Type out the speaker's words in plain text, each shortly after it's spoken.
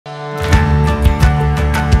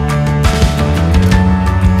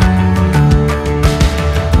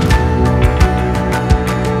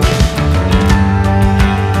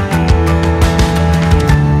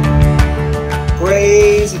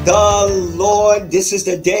Lord. This is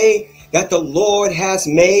the day that the Lord has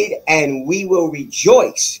made, and we will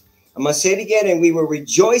rejoice. I'm going to say it again, and we will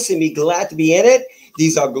rejoice and be glad to be in it.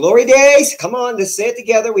 These are glory days. Come on, let's say it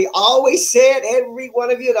together. We always say it, every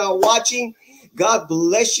one of you that are watching. God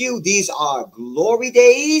bless you. These are glory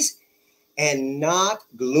days and not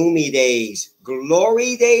gloomy days.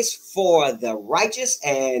 Glory days for the righteous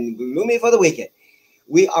and gloomy for the wicked.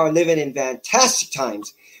 We are living in fantastic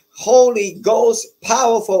times. Holy Ghost,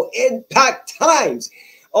 powerful impact times.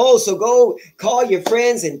 Oh, so go call your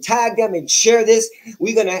friends and tag them and share this.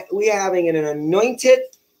 We're having an anointed,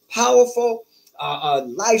 powerful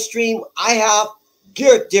live stream. I have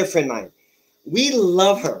dear friend of mine. We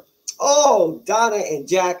love her. Oh, Donna and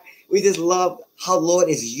Jack, we just love how Lord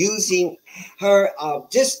is using her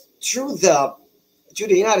just through the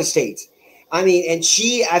United States. I mean, and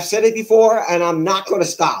I've said it before, and I'm not going to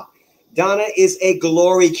stop. Donna is a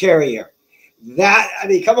glory carrier.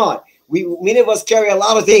 Come on. Many of us carry a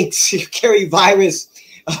lot of things. She carry virus,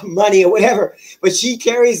 money, or whatever, but she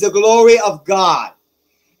carries the glory of God.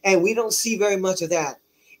 And we don't see very much of that.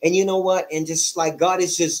 And you know what? And just like God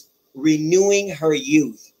is just renewing her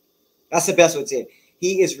youth. That's the best way to say it.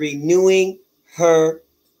 He is renewing her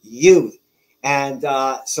youth. And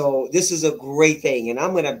so this is a great thing. And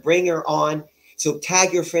I'm going to bring her on. So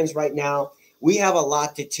tag your friends right now. We have a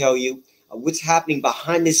lot to tell you. What's happening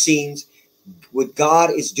behind the scenes, what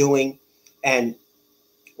God is doing. And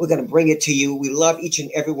we're going to bring it to you. We love each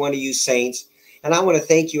and every one of you saints. And I want to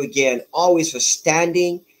thank you again, always for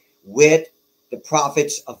standing with the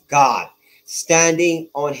prophets of God, standing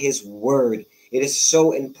on his word. It is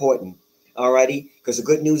so important. All righty. Because the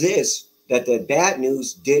good news is that the bad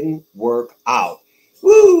news didn't work out.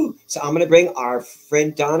 Woo! So I'm going to bring our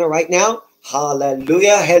friend Donna right now.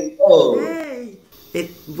 Hallelujah. Hello. Hey.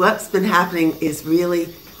 What's been happening is really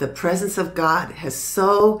the presence of God has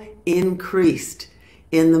so increased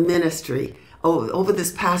in the ministry over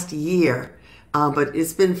this past year. But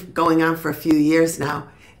it's been going on for a few years now.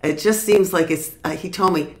 It just seems like it's, he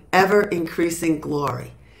told me, ever increasing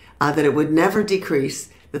glory, that it would never decrease,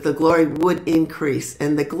 that the glory would increase.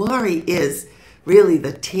 And the glory is really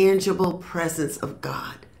the tangible presence of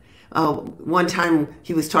God. One time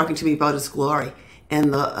he was talking to me about his glory,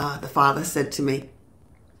 and the Father said to me,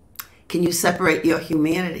 can you separate your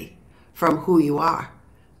humanity from who you are?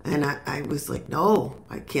 And I was like, no,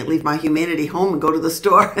 I can't leave my humanity home and go to the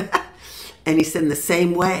store. And he said, in the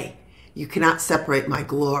same way, you cannot separate my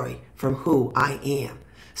glory from who I am.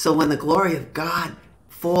 So when the glory of God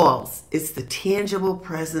falls, it's the tangible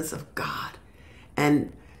presence of God.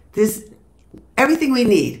 And everything we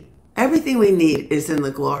need is in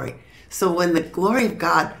the glory. So when the glory of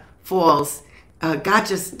God falls, God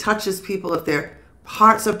just touches people. If their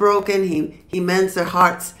hearts are broken, he mends their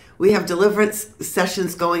hearts. We have deliverance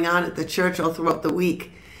sessions going on at the church all throughout the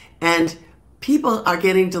week. And people are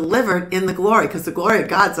getting delivered in the glory, because the glory of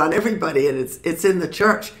God's on everybody, and it's in the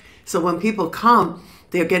church. So when people come,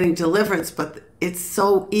 they're getting deliverance, but it's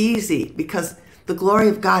so easy because the glory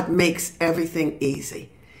of God makes everything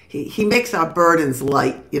easy. He makes our burdens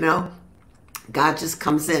light, you know. God just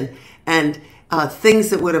comes in, and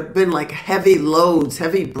things that would have been like heavy loads,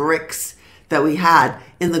 heavy bricks that we had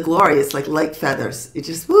in the glory, it's like light feathers. It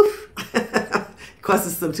just, woof,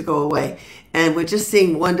 causes them to go away. And we're just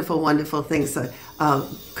seeing wonderful, wonderful things.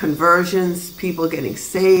 Conversions, people getting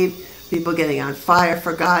saved, people getting on fire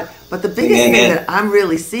for God. But the biggest thing that I'm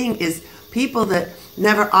really seeing is people that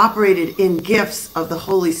never operated in gifts of the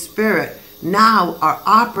Holy Spirit now are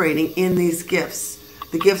operating in these gifts.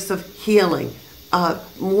 The gifts of healing,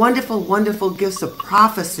 wonderful, wonderful gifts of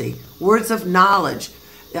prophecy, words of knowledge.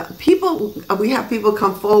 We have people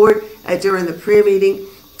come forward during the prayer meeting,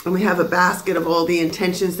 and we have a basket of all the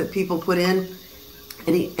intentions that people put in.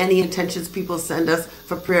 Any intentions people send us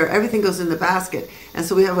for prayer, everything goes in the basket. And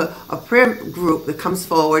so we have a prayer group that comes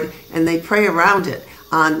forward, and they pray around it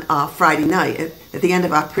on Friday night at the end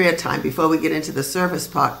of our prayer time before we get into the service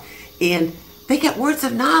part. And they get words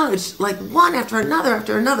of knowledge, like one after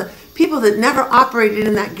another. People that never operated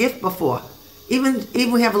in that gift before. Even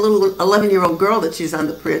we have a little 11-year-old girl that she's on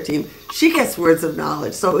the prayer team. She gets words of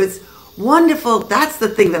knowledge. So it's wonderful. That's the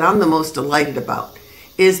thing that I'm the most delighted about,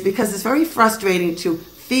 is because it's very frustrating to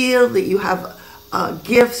feel that you have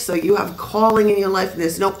gifts, or you have calling in your life, and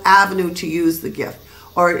there's no avenue to use the gift,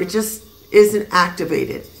 or it just isn't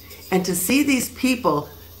activated. And to see these people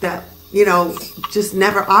that, you know, just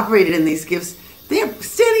never operated in these gifts, they're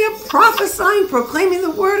standing up prophesying, proclaiming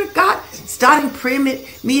the word of God, starting prayer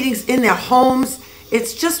meetings in their homes.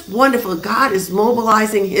 It's just wonderful. God is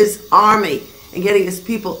mobilizing his army and getting his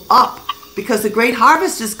people up, because the great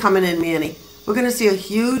harvest is coming in, Manny. We're going to see a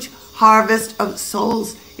huge harvest of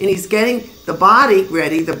souls. And he's getting the body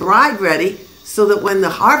ready, the bride ready, so that when the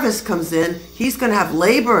harvest comes in, he's going to have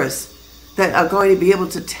laborers that are going to be able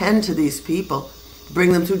to tend to these people,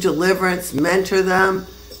 bring them through deliverance, mentor them,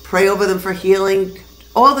 pray over them for healing,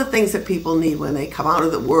 all the things that people need when they come out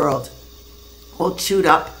of the world, all chewed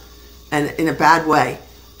up and in a bad way.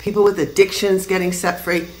 People with addictions getting set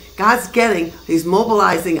free. He's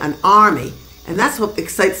mobilizing an army. And that's what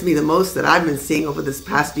excites me the most that I've been seeing over this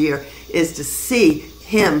past year, is to see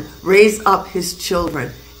him raise up his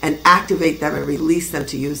children and activate them and release them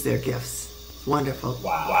to use their gifts. Wonderful.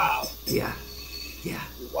 Wow. Yeah. Yeah.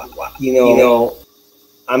 Wow.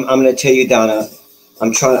 I'm going to tell you, Donna,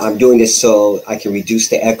 I'm doing this so I can reduce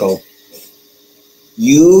the echo.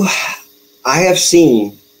 I have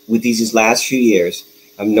seen with these last few years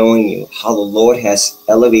of knowing you, how the Lord has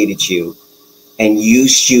elevated you and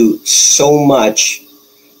used you so much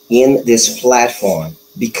in this platform,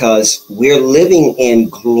 because we're living in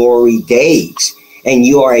glory days and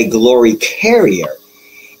you are a glory carrier.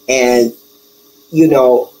 And,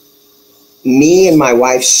 me and my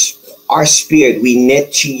wife's, our spirit, we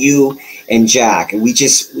knit to you and Jack, and it's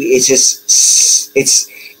just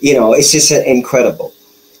incredible.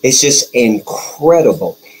 It's just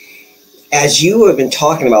incredible. As you have been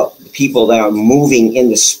talking about the people that are moving in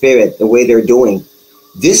the spirit, the way they're doing,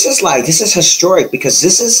 this is historic, because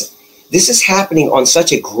this is happening on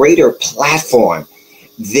such a greater platform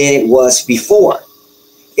than it was before,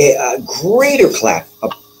 a greater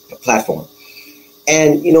platform.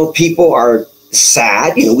 And, people are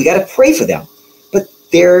sad, we got to pray for them. But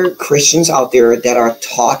there are Christians out there that are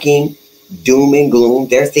talking doom and gloom.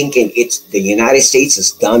 They're thinking the United States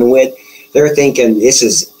is done with. They're thinking this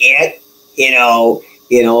is it. The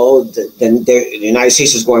United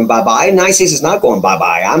States is going bye-bye. The United States is not going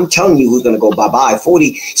bye-bye. I'm telling you who's going to go bye-bye.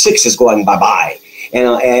 46 is going bye-bye.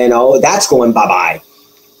 And that's going bye-bye.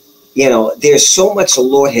 There's so much the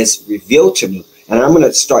Lord has revealed to me. And I'm going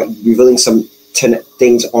to start revealing some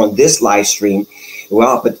things on this live stream.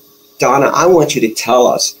 Well, but Donna, I want you to tell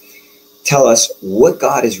us what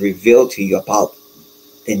God has revealed to you about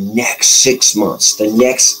the next 6 months, the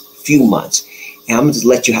next few months. And I'm just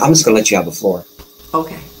going to let you have the floor.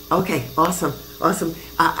 Okay. Awesome.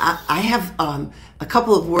 I have a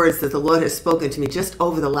couple of words that the Lord has spoken to me just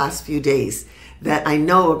over the last few days that I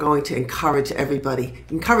know are going to encourage everybody,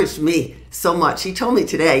 encouraged me so much. He told me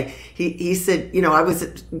today, he said, I was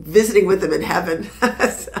visiting with him in heaven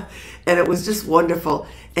and it was just wonderful.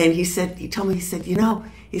 And he told me,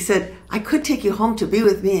 he said, I could take you home to be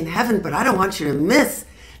with me in heaven, but I don't want you to miss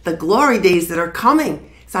the glory days that are coming.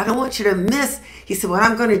 So I don't want you to miss. He said, what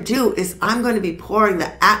I'm going to do is I'm going to be pouring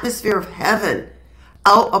the atmosphere of heaven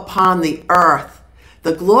out upon the earth.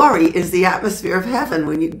 The glory is the atmosphere of heaven.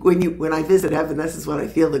 When I visit heaven, this is what I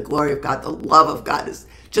feel, the glory of God. The love of God is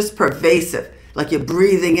just pervasive, like you're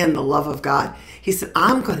breathing in the love of God. He said,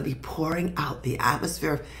 I'm going to be pouring out the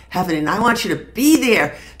atmosphere of heaven, and I want you to be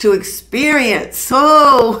there to experience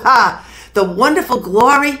the wonderful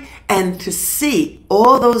glory and to see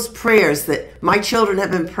all those prayers that my children have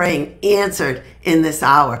been praying answered in this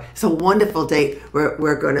hour. It's a wonderful day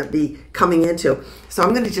we're going to be coming into. So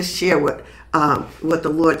I'm going to just share what the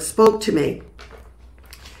Lord spoke to me.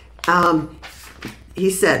 He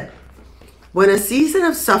said, when a season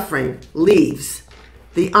of suffering leaves,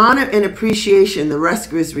 the honor and appreciation the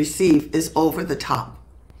rescuers receive is over the top.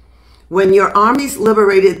 When your armies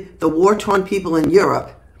liberated the war-torn people in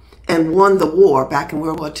Europe and won the war back in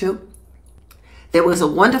World War II, there was a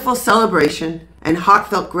wonderful celebration and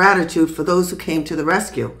heartfelt gratitude for those who came to the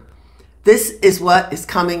rescue. This is what is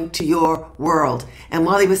coming to your world. And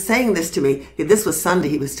while he was saying this to me, this was Sunday,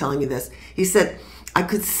 he was telling me this. He said, I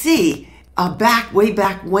could see way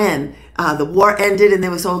back when the war ended and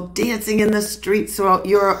there was all dancing in the streets throughout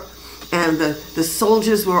Europe and the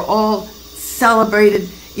soldiers were all celebrated.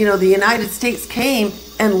 The United States came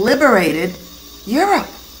and liberated Europe.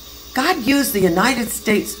 God used the United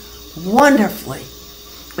States wonderfully.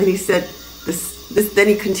 And he said, then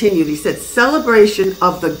he continued, he said, celebration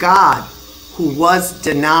of the God who was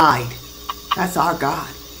denied. That's our God.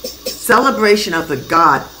 Celebration of the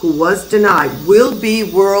God who was denied will be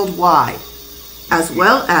worldwide, as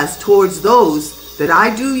well as towards those that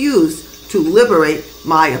I do use to liberate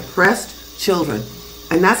my oppressed children.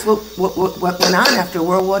 And that's what went on after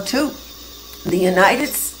World War II. The United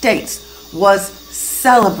States was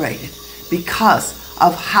celebrated because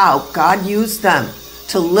of how God used them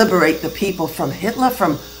to liberate the people from Hitler,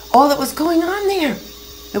 from all that was going on there.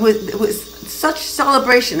 It was such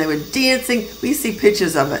celebration. They were dancing. We see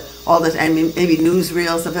pictures of it all the time, maybe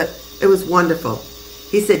newsreels of it. It was wonderful.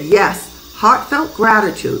 He said, yes, heartfelt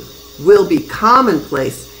gratitude will be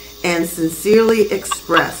commonplace and sincerely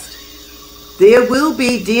expressed. There will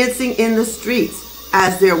be dancing in the streets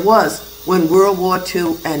as there was when World War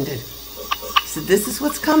II ended. So this is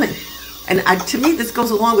what's coming. And to me, this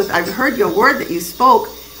goes along with, I've heard your word that you spoke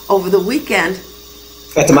over the weekend.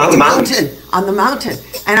 At the mountain. On the mountain.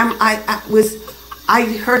 And I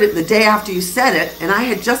heard it the day after you said it, and I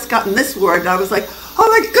had just gotten this word, and I was like, oh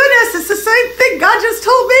my goodness, it's the same thing God just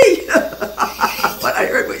told me. But I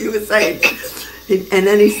heard what you were saying. And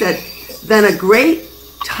then he said, then a great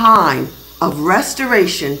time of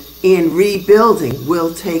restoration and rebuilding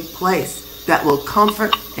will take place that will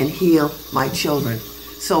comfort and heal my children.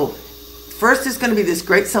 So first there's going to be this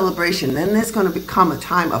great celebration. Then there's going to become a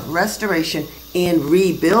time of restoration and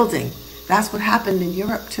rebuilding. That's what happened in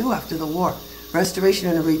Europe too after the war. Restoration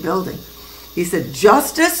and a rebuilding. He said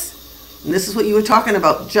justice, and this is what you were talking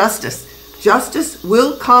about, justice. Justice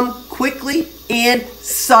will come quickly and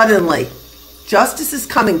suddenly. Justice is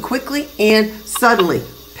coming quickly and suddenly.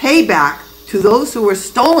 Payback to those who were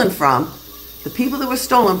stolen from, the people that were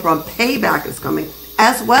stolen from, payback is coming,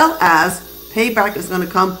 as well as payback is going to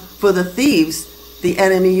come for the thieves the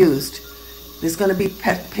enemy used. There's going to be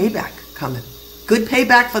payback coming. Good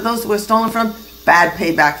payback for those who were stolen from, bad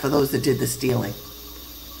payback for those that did the stealing.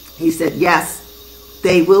 He said, yes,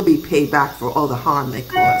 they will be paid back for all the harm they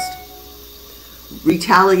caused.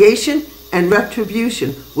 Retaliation and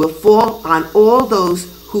retribution will fall on all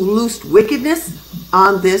those who loosed wickedness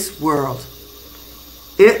on this world.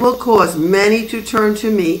 It will cause many to turn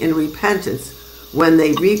to me in repentance when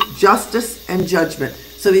they reap justice and judgment.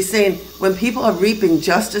 So he's saying when people are reaping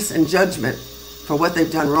justice and judgment for what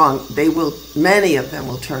they've done wrong, many of them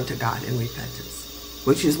will turn to God in repentance,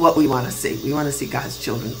 which is what we want to see. We want to see God's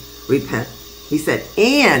children repent. He said,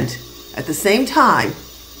 and at the same time,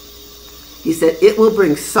 he said, it will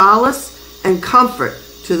bring solace and comfort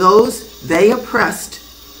to those they oppressed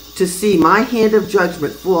to see my hand of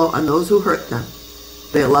judgment fall on those who hurt them,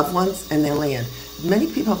 their loved ones and their land. Many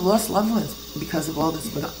people have lost loved ones because of all this.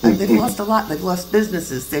 They've lost a lot. They've lost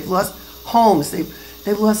businesses. They've lost homes.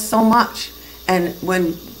 They've lost so much. And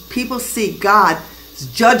when people see God's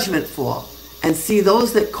judgment fall and see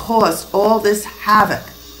those that caused all this havoc,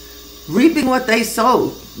 reaping what they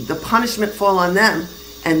sowed, the punishment fall on them,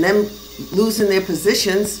 and them losing their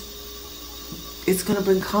positions, it's going to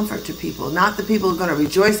bring comfort to people. Not that people are going to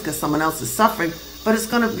rejoice because someone else is suffering, but it's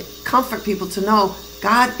going to comfort people to know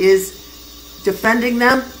God is defending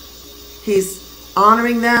them. He's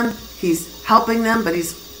honoring them. He's helping them, but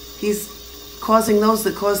he's causing those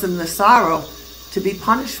that cause them the sorrow to be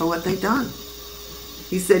punished for what they've done.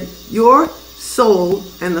 He said, your soul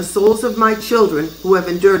and the souls of my children who have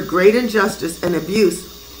endured great injustice and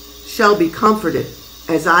abuse shall be comforted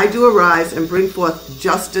as I do arise and bring forth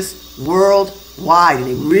justice worldwide. And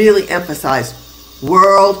he really emphasized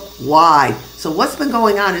worldwide. So what's been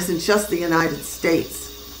going on isn't just the United States.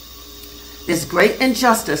 There's great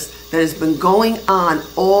injustice that has been going on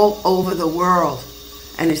all over the world.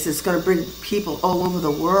 And it's going to bring people all over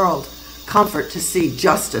the world comfort to see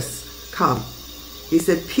justice come. He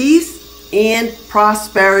said, peace and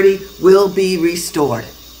prosperity will be restored.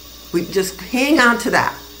 We just hang on to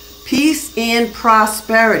that. Peace and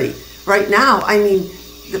prosperity. Right now, I mean,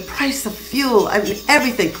 the price of fuel, I mean,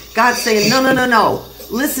 everything. God's saying, no.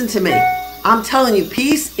 Listen to me. I'm telling you,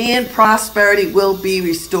 peace and prosperity will be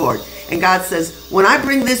restored. And God says, when I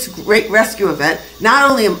bring this great rescue event, not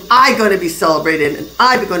only am I going to be celebrated and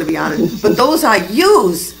I'm going to be honored, but those I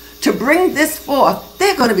use to bring this forth,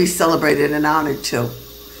 they're going to be celebrated and honored too.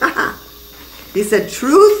 He said,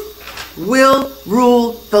 truth will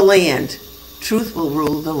rule the land. Truth will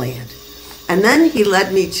rule the land. And then he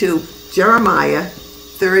led me to Jeremiah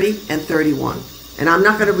 30 and 31. And I'm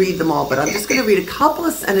not going to read them all, but I'm just going to read a couple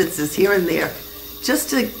of sentences here and there just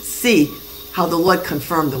to see how the Lord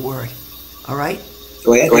confirmed the word. All right?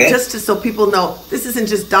 Go ahead. Just so people know, this isn't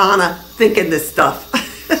just Donna thinking this stuff.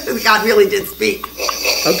 God really did speak.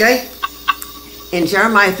 Okay? In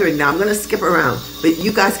Jeremiah 30, now I'm going to skip around, but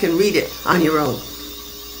you guys can read it on your own.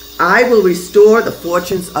 I will restore the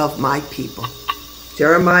fortunes of my people.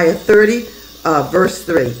 Jeremiah 30, verse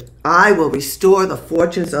 3. I will restore the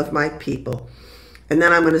fortunes of my people. And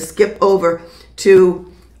then I'm going to skip over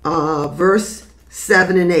to verse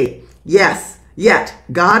 7 and 8. Yes, yet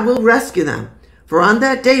God will rescue them. For on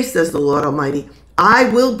that day, says the Lord Almighty, I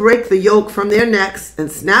will break the yoke from their necks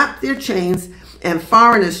and snap their chains, and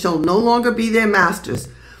foreigners shall no longer be their masters.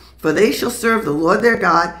 For they shall serve the Lord their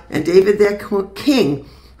God and David their king,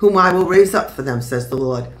 whom I will raise up for them, says the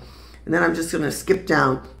Lord. And then I'm just going to skip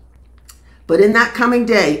down. But in that coming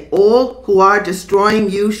day, all who are destroying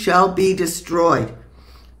you shall be destroyed.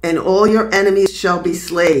 and all your enemies shall be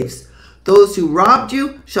slaves. Those who robbed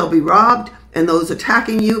you shall be robbed, and those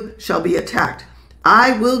attacking you shall be attacked.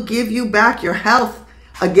 I will give you back your health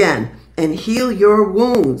again and heal your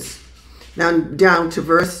wounds. Now down to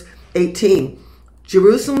verse 18.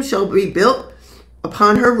 Jerusalem shall be built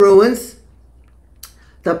upon her ruins.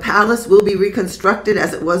 The palace will be reconstructed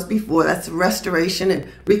as it was before. That's restoration and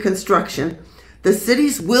reconstruction. The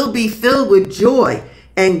cities will be filled with joy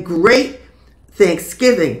and great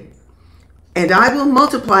thanksgiving. And I will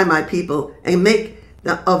multiply my people and make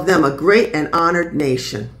of them a great and honored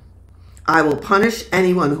nation. I will punish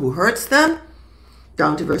anyone who hurts them.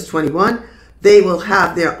 Down to verse 21. They will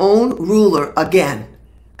have their own ruler again.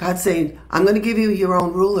 God's saying, I'm going to give you your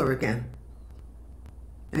own ruler again.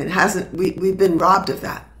 And it hasn't, we've been robbed of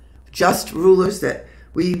that. Just rulers that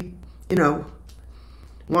we,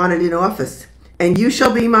 wanted in office. And you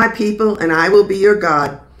shall be my people, and I will be your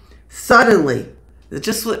God. Suddenly,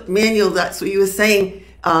 just what Manuel, that's what you were saying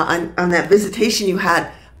on that visitation you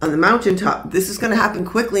had on the mountaintop. This is going to happen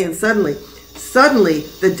quickly and suddenly. Suddenly,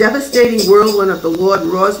 the devastating whirlwind of the Lord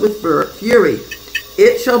roars with fury.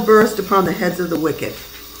 It shall burst upon the heads of the wicked.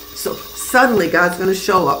 So suddenly, God's going to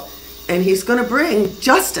show up, and he's going to bring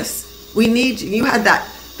justice. We need, you had that,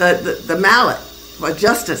 the mallet for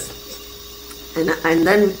justice. And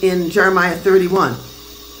then in Jeremiah 31,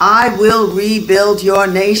 I will rebuild your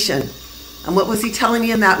nation. And what was he telling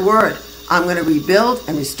me in that word? I'm going to rebuild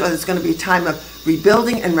and restore. There's going to be a time of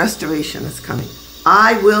rebuilding and restoration that's coming.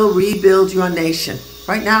 I will rebuild your nation.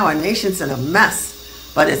 Right now, our nation's in a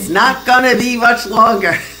mess, but it's not going to be much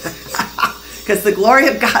longer because the glory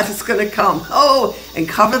of God is going to come. Oh, and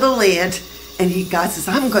cover the land. And God says,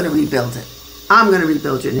 I'm going to rebuild it. I'm going to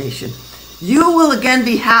rebuild your nation. You will again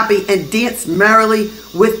be happy and dance merrily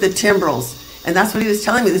with the timbrels. And that's what he was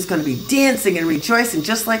telling me. There's going to be dancing and rejoicing,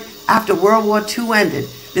 just like after World War II ended.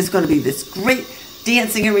 There's going to be this great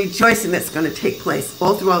dancing and rejoicing that's going to take place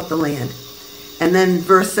all throughout the land. And then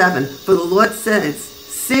verse 7, for the Lord says,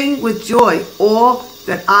 sing with joy for all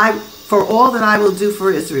that I will do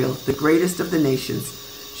for Israel, the greatest of the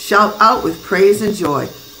nations. Shout out with praise and joy.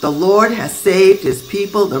 The Lord has saved his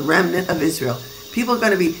people, the remnant of Israel. People are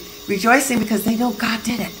going to be rejoicing because they know God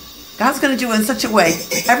did it. God's going to do it in such a way,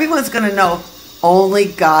 everyone's going to know only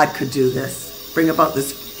God could do this. Bring about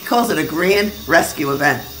this, he calls it a grand rescue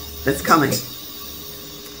event that's coming.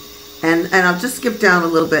 And I'll just skip down a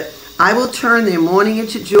little bit. I will turn their mourning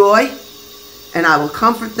into joy, and I will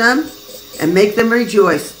comfort them and make them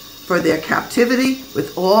rejoice, for their captivity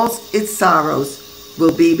with all its sorrows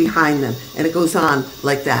will be behind them. And it goes on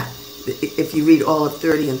like that. If you read all of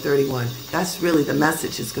 30 and 31, that's really the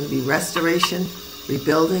message. It's going to be restoration,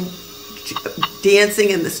 rebuilding, dancing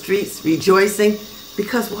in the streets, rejoicing.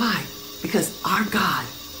 Because why? Because our God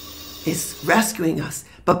is rescuing us.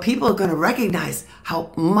 But people are going to recognize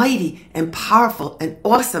how mighty and powerful and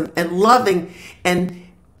awesome and loving and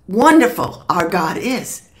wonderful our God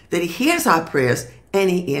is. That he hears our prayers and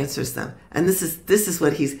he answers them. And this is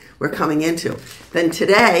what we're coming into. Then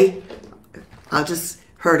today, I just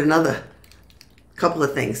heard another couple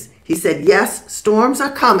of things. He said, yes, storms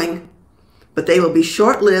are coming, but they will be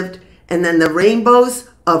short-lived, and then the rainbows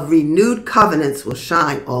of renewed covenants will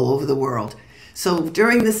shine all over the world. So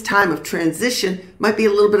during this time of transition, might be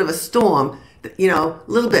a little bit of a storm, a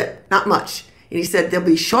little bit, not much. And he said they'll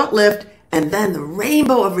be short-lived, and then the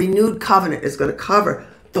rainbow of renewed covenant is going to cover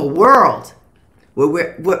the world.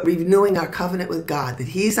 We're renewing our covenant with God, that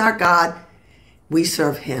he's our God, we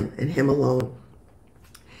serve him and him alone.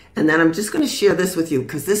 And then I'm just going to share this with you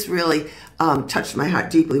because this really touched my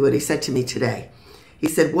heart deeply, what he said to me today. He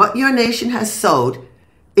said, what your nation has sowed,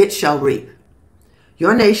 it shall reap.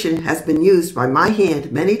 Your nation has been used by my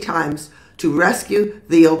hand many times to rescue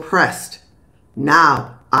the oppressed.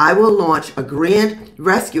 Now I will launch a grand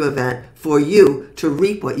rescue event for you to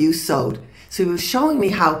reap what you sowed. So he was showing me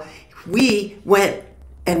how we went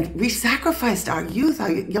and we sacrificed our youth,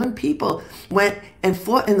 our young people went and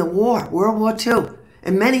fought in the war, World War II,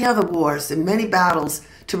 and many other wars and many battles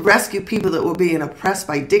to rescue people that were being oppressed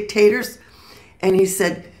by dictators. And he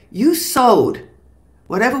said, you sowed.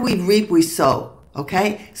 Whatever we reap, we sow.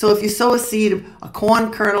 Okay? So if you sow a seed, a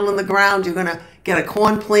corn kernel in the ground, you're going to get a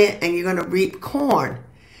corn plant and you're going to reap corn.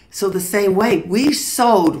 So the same way, we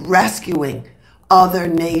sowed rescuing other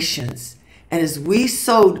nations. And as we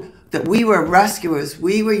sowed that we were rescuers,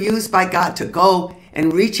 we were used by God to go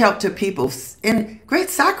and reach out to people in great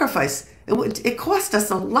sacrifice. It cost us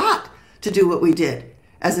a lot to do what we did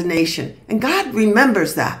as a nation. And God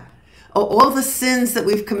remembers that. All the sins that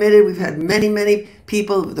we've committed, we've had many, many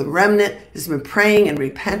people, the remnant has been praying and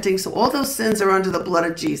repenting. So all those sins are under the blood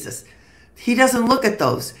of Jesus. He doesn't look at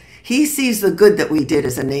those. He sees the good that we did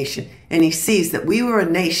as a nation, and he sees that we were a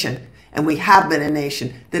nation, and we have been a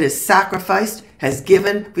nation that has sacrificed, has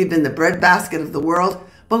given. We've been the breadbasket of the world,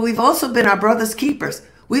 but we've also been our brother's keepers.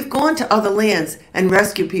 We've gone to other lands and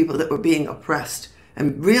rescued people that were being oppressed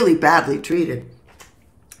and really badly treated.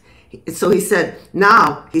 So he said,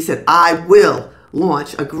 I will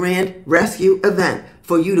launch a grand rescue event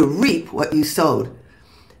for you to reap what you sowed.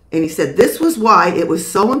 And he said, this was why it was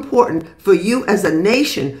so important for you as a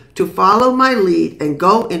nation to follow my lead and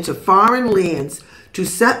go into foreign lands to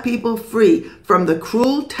set people free from the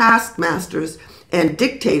cruel taskmasters and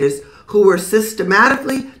dictators who were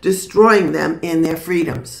systematically destroying them in their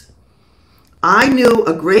freedoms. I knew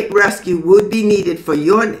a great rescue would be needed for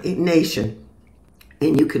your nation,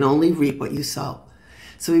 and you can only reap what you sow.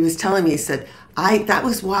 So he was telling me, he said, that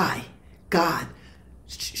was why God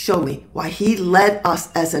showed me why he led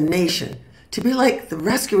us as a nation to be like the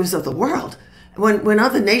rescuers of the world. When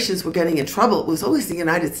other nations were getting in trouble, it was always the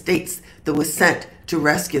United States that was sent to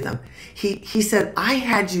rescue them. He said, I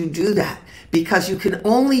had you do that because you can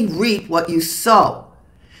only reap what you sow.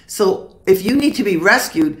 So if you need to be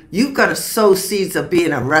rescued, you've got to sow seeds of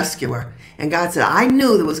being a rescuer. And God said, I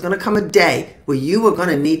knew there was going to come a day where you were going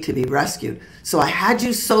to need to be rescued. So I had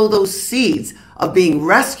you sow those seeds of being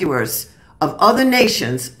rescuers of other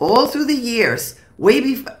nations all through the years, way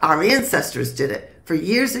before our ancestors did it for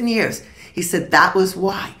years and years. He said that was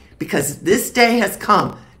why, because this day has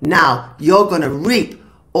come. Now you're going to reap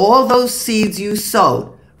all those seeds you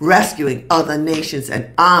sowed, rescuing other nations,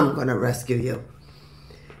 and I'm going to rescue you.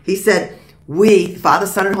 He said, we, Father,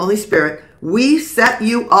 Son, and Holy Spirit, we set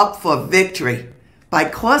you up for victory. By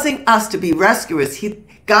causing us to be rescuers,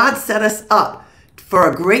 God set us up for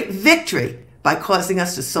a great victory by causing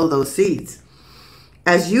us to sow those seeds.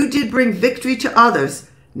 As you did bring victory to others,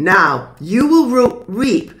 now you will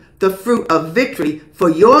reap the fruit of victory for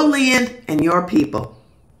your land and your people.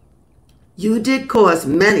 You did cause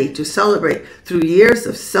many to celebrate through years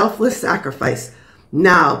of selfless sacrifice.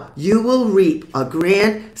 Now you will reap a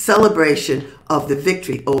grand celebration of the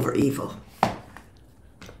victory over evil.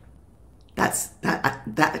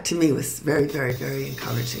 That to me was very, very, very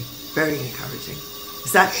encouraging. Very encouraging.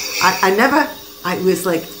 Is that I was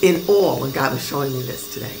like in awe when God was showing me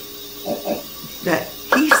this today. That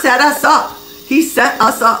he set us up. He set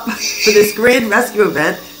us up for this grand rescue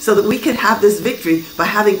event so that we could have this victory by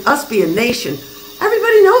having us be a nation.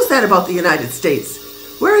 Everybody knows that about the United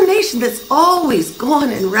States. We're a nation that's always gone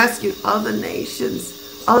and rescued other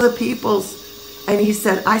nations, other peoples. And he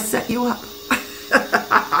said, I set you up.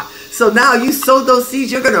 So now you sowed those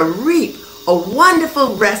seeds, you're going to reap a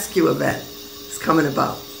wonderful rescue event. It's coming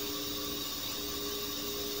about.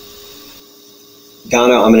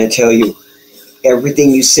 Donna, I'm going to tell you, everything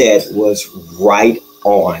you said was right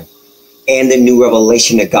on. And the new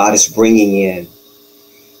revelation that God is bringing in.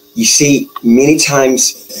 You see, many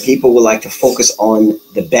times people would like to focus on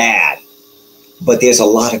the bad, but there's a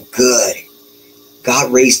lot of good.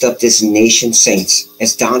 God raised up this nation, saints,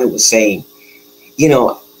 as Donna was saying. You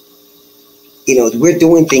know, we're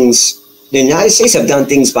doing things. The United States have done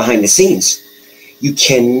things behind the scenes. You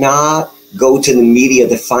cannot go to the media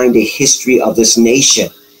to find a history of this nation.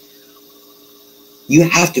 You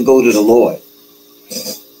have to go to the Lord.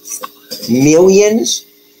 Millions,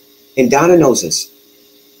 and Donna knows this,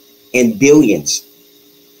 and billions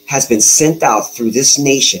has been sent out through this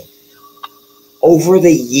nation over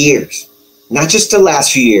the years, not just the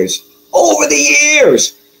last few years, over the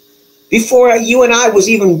years, before you and I was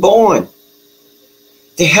even born,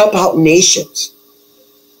 to help out nations.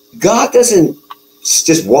 God doesn't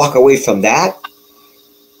just walk away from that.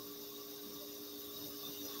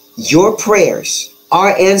 Your prayers,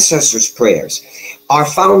 our ancestors' prayers, our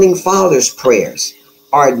founding fathers' prayers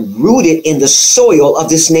are rooted in the soil of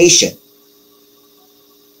this nation.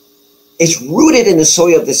 It's rooted in the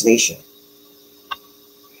soil of this nation.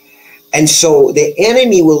 And so the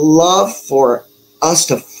enemy will love for us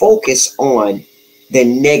to focus on the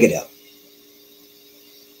negative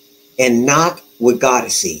and not what God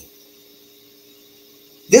is seeing.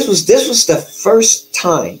 This was the first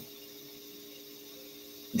time,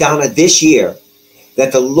 Donna, this year,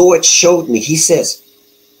 that the Lord showed me. He says,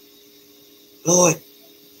 Lord,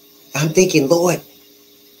 I'm thinking, Lord,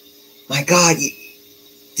 my God,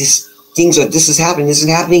 this is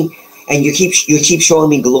happening, and you keep showing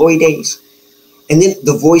me glory days. And then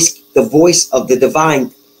the voice of the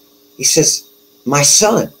divine, he says, my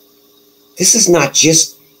son, this is not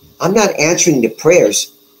just, I'm not answering the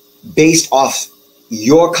prayers based off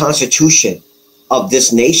your constitution of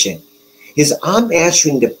this nation. I'm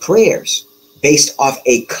answering the prayers based off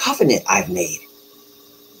a covenant I've made.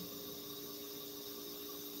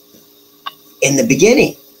 in the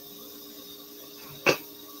beginning.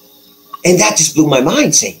 And that just blew my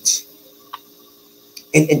mind, saints.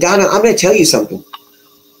 And Donna, I'm going to tell you something.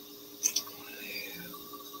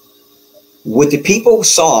 What the people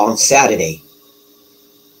saw on Saturday,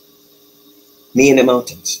 me in the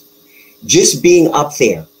mountains, just being up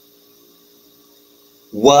there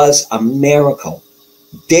was a miracle.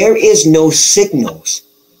 There is no signals.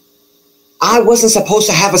 I wasn't supposed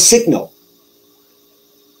to have a signal.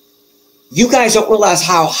 You guys don't realize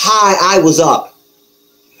how high I was up.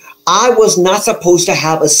 I was not supposed to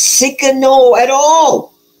have a signal at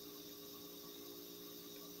all.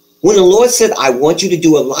 When the Lord said, I want you to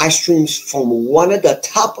do a live stream from one of the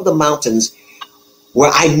top of the mountains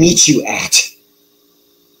where I meet you at.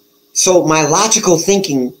 So my logical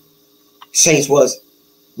thinking, saints, was,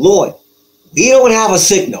 Lord, we don't have a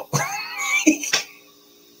signal.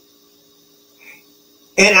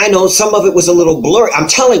 And I know some of it was a little blurry. I'm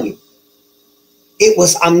telling you, it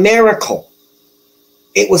was a miracle.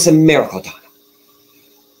 It was a miracle, Donna.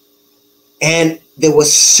 And there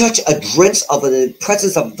was such a glimpse of the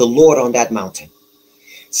presence of the Lord on that mountain.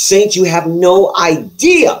 Saints, you have no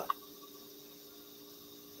idea.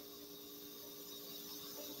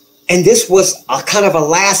 And this was a kind of a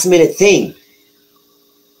last minute thing.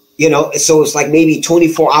 You know, so it's like maybe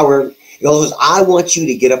 24-hour. I want you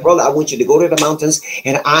to get up, brother. I want you to go to the mountains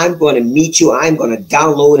and I'm going to meet you. I'm going to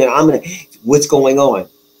download and I'm going to, what's going on?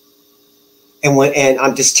 And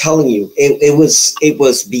I'm just telling you, it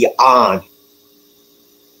was beyond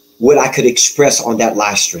what I could express on that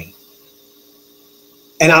live stream.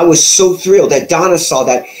 And I was so thrilled that Donna saw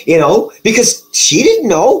that, you know, because she didn't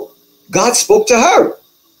know. God spoke to her.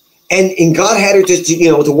 And God had her to,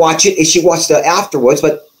 you know, to watch it. And she watched it afterwards.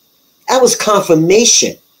 But that was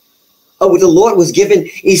confirmation of what the Lord was given.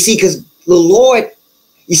 You see, because the Lord,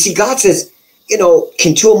 you see, God says, you know,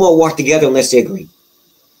 can two or more walk together unless they agree?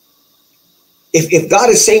 If God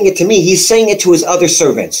is saying it to me, he's saying it to his other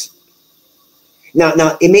servants.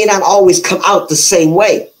 Now, it may not always come out the same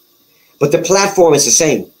way, but the platform is the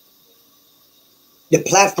same. The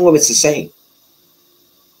platform is the same.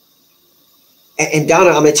 And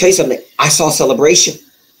Donna, I'm going to tell you something. I saw celebration.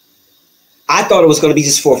 I thought it was going to be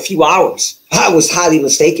just for a few hours. I was highly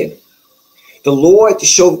mistaken. The Lord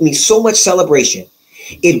showed me so much celebration.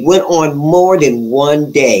 It went on more than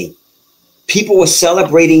one day. People were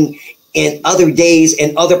celebrating in other days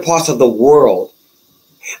in other parts of the world.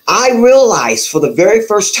 I realized for the very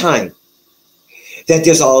first time that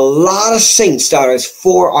there's a lot of saints that are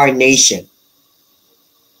for our nation.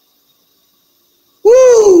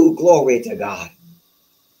 Woo! Glory to God.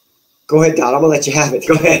 Go ahead, Don. I'm going to let you have it.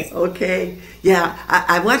 Go ahead. Okay. Yeah,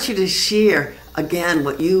 I want you to share again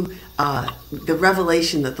what you, the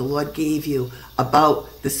revelation that the Lord gave you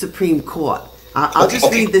about the Supreme Court. I'll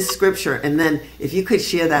just read this scripture, and then if you could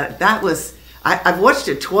share that. That was, I've watched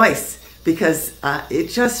it twice because it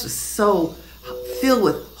just was so filled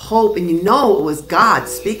with hope, and you know it was God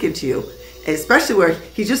speaking to you, especially where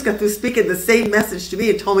he just got through speaking the same message to me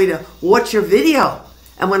and told me to watch your video.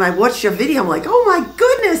 And when I watched your video, I'm like, oh my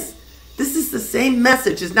goodness, this is the same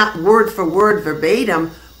message. It's not word for word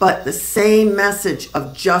verbatim, but the same message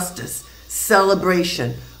of justice,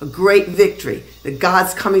 celebration, a great victory, that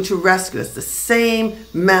God's coming to rescue us. The same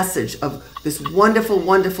message of this wonderful,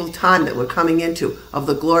 wonderful time that we're coming into, of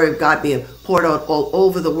the glory of God being poured out all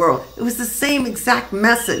over the world. It was the same exact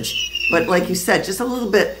message. But like you said, just a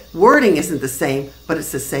little bit, wording isn't the same, but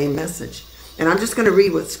it's the same message. And I'm just going to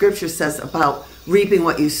read what scripture says about reaping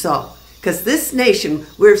what you sow. Because this nation,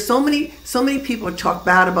 where so many people talk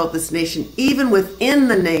bad about this nation, even within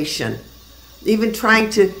the nation, even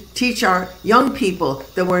trying to teach our young people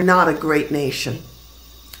that we're not a great nation.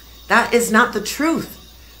 That is not the truth.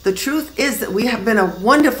 The truth is that we have been a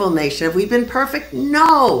wonderful nation. Have we been perfect?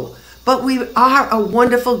 No. But we are a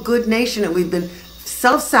wonderful, good nation, and we've been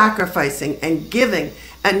self-sacrificing and giving,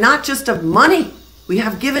 and not just of money. We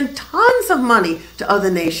have given tons of money to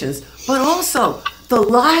other nations, but also the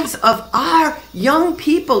lives of our young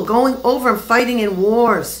people going over and fighting in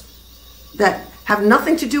wars that have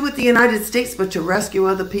nothing to do with the United States, but to rescue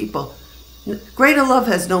other people. Greater love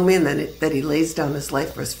has no man than it, that he lays down his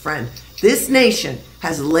life for his friend. This nation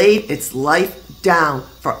has laid its life down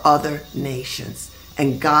for other nations,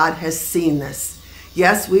 and God has seen this.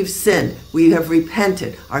 Yes, we've sinned. We have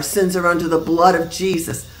repented. Our sins are under the blood of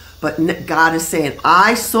Jesus. But God is saying,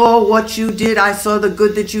 I saw what you did. I saw the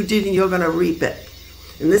good that you did, and you're going to reap it.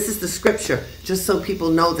 And this is the scripture, just so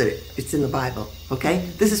people know that it's in the Bible, okay?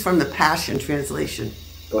 This is from the Passion Translation.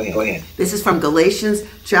 Go ahead. This is from Galatians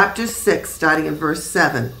chapter 6, starting in verse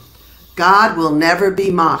 7. God will never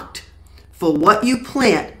be mocked. For what you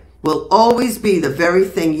plant, will always be the very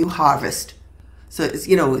thing you harvest. So,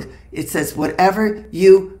 it says, whatever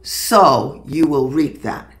you sow, you will reap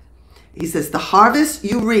that. He says, the harvest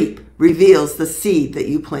you reap reveals the seed that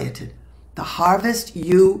you planted. The harvest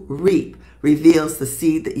you reap reveals the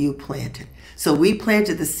seed that you planted. So we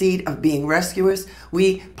planted the seed of being rescuers.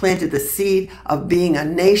 We planted the seed of being a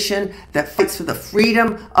nation that fights for the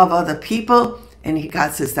freedom of other people. And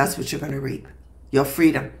God says, that's what you're going to reap. Your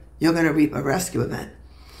freedom. You're going to reap a rescue event.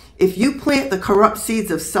 If you plant the corrupt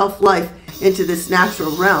seeds of self-life into this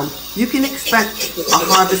natural realm, you can expect a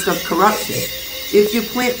harvest of corruption. If you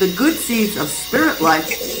plant the good seeds of spirit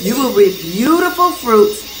life, you will reap beautiful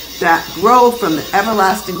fruits that grow from the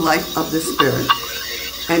everlasting life of the Spirit.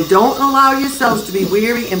 And don't allow yourselves to be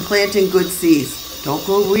weary in planting good seeds. Don't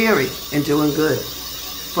grow weary in doing good.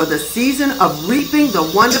 For the season of reaping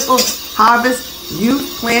the wonderful harvest you've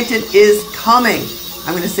planted is coming.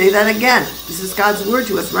 I'm going to say that again. This is God's word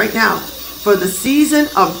to us right now. For the season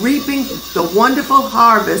of reaping the wonderful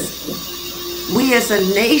harvest we as a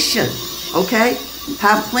nation,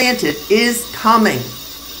 have planted is coming.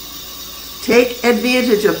 Take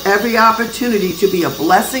advantage of every opportunity to be a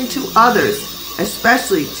blessing to others,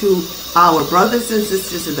 especially to our brothers and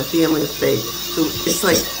sisters in the family of faith. So it's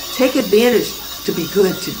like, take advantage to be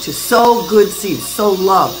good, to sow good seeds, sow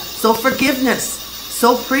love, sow forgiveness,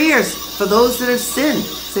 sow prayers for those that have sinned.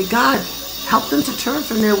 Say, God, help them to turn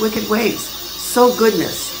from their wicked ways. Sow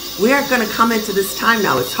goodness. We are going to come into this time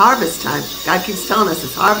now. It's harvest time. God keeps telling us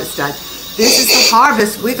it's harvest time. This is the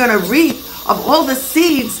harvest we're going to reap of all the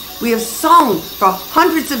seeds we have sown for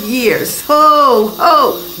hundreds of years.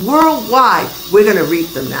 Worldwide, we're going to reap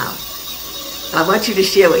them now. I want you to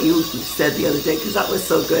share what you said the other day, because that was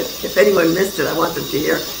so good. If anyone missed it, I want them to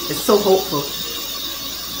hear. It's so hopeful.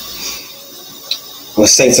 Well,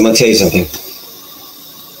 Saints, I'm going to tell you something.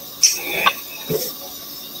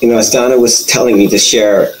 As Donna was telling me to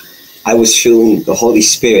share, I was feeling the Holy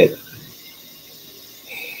Spirit.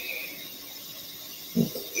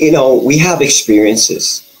 We have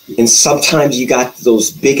experiences. And sometimes you got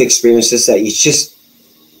those big experiences that you just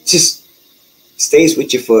stays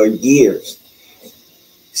with you for years.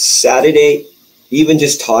 Saturday, even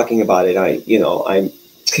just talking about it, I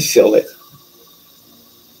could feel it.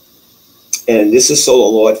 And this is so the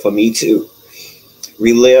Lord for me to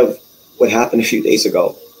relive what happened a few days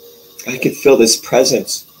ago. I could feel this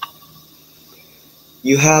presence.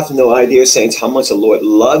 You have no idea, saints, how much the Lord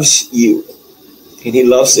loves you. And he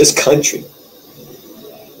loves this country.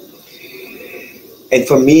 And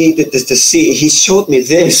for me to see, he showed me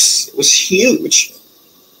this. It was huge.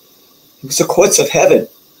 It was the courts of heaven.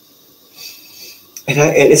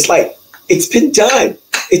 And it's like, it's been done.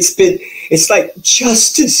 It's like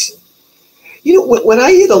justice. When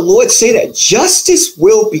I hear the Lord say that justice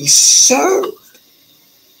will be served,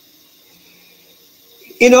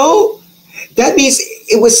 that means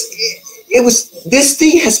it was, this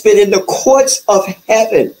thing has been in the courts of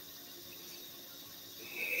heaven.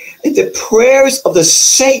 And the prayers of the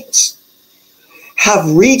saints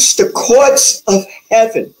have reached the courts of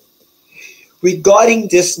heaven regarding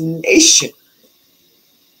this nation.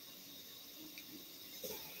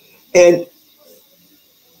 And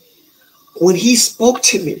when he spoke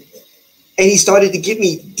to me and he started to give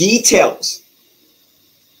me details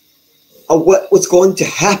of what was going to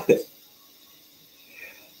happen,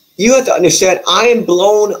 you have to understand, I am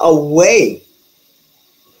blown away.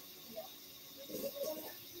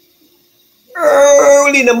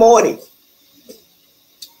 Early in the morning,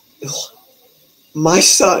 my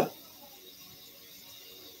son,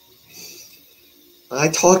 I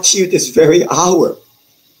talk to you this very hour.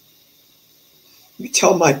 You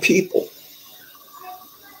tell my people,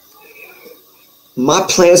 my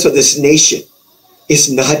plans for this nation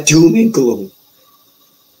is not doom and gloom.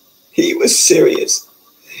 He was serious.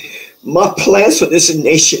 My plans for this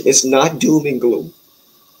nation is not doom and gloom.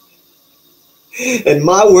 And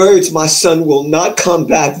my words, my son, will not come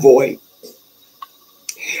back void.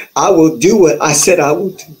 I will do what I said I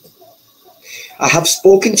will do. I have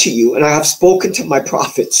spoken to you and I have spoken to my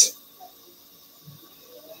prophets.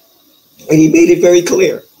 And he made it very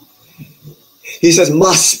clear. He says,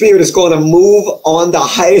 my spirit is going to move on the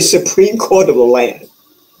highest Supreme Court of the land.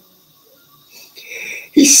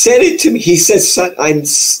 He said it to me. He said, son,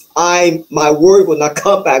 my word will not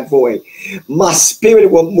come back void. My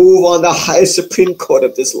spirit will move on the highest Supreme Court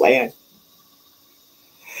of this land.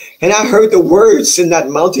 And I heard the words in that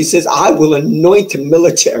mountain. He says, I will anoint the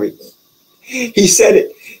military. He said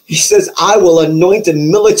it. He says, I will anoint the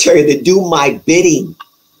military to do my bidding.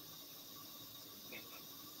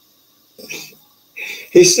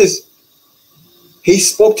 He says, He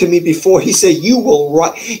spoke to me before. He said, you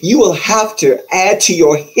will have to add to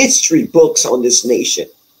your history books on this nation.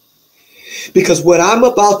 Because what I'm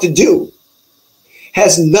about to do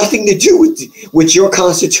has nothing to do with your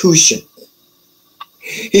constitution.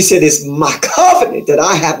 He said, it's my covenant that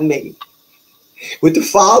I have made with the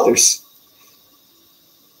fathers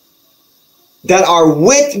that are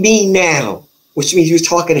with me now, which means he was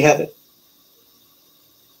talking to heaven.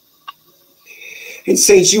 And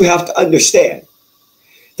saints, you have to understand.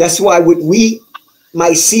 That's why what we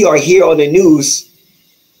might see or hear on the news,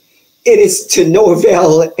 it is to no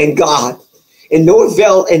avail in God and no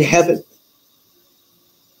avail in heaven.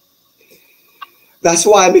 That's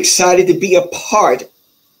why I'm excited to be a part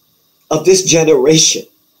of this generation.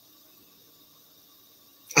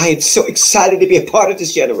 I am so excited to be a part of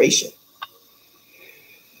this generation.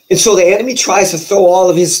 And so the enemy tries to throw all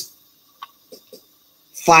of his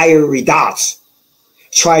fiery dots,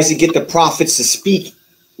 tries to get the prophets to speak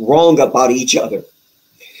wrong about each other,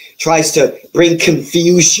 tries to bring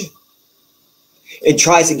confusion, and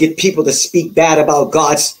tries to get people to speak bad about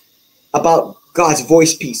God's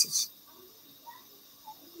voice pieces.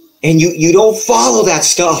 And you don't follow that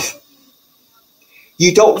stuff.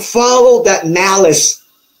 You don't follow that malice.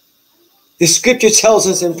 The scripture tells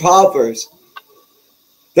us in Proverbs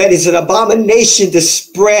that it's an abomination to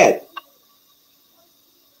spread,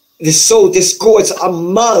 to sow discords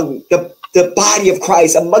among the body of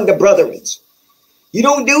Christ, among the brethren. You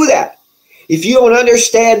don't do that. If you don't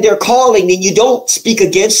understand their calling, then you don't speak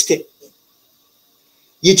against it.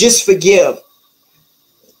 You just forgive.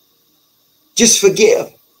 Just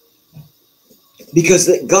forgive. Because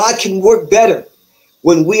God can work better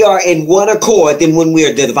when we are in one accord than when we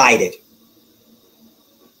are divided.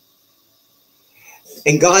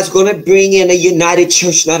 And God's going to bring in a united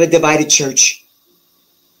church, not a divided church.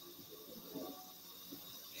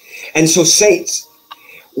 And so, saints,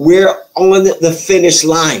 we're on the finish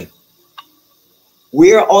line.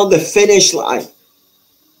 We're on the finish line.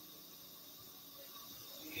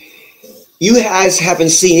 You guys haven't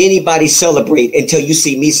seen anybody celebrate until you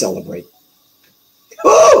see me celebrate.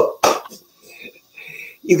 Woo!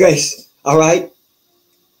 You guys, all right?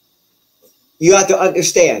 You have to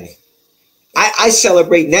understand. I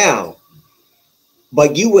celebrate now,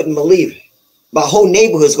 but you wouldn't believe it. My whole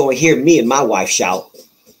neighborhood's going to hear me and my wife shout.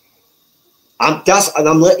 I'm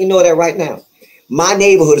letting you know that right now. My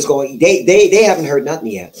neighborhood is going, they haven't heard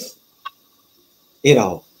nothing yet. You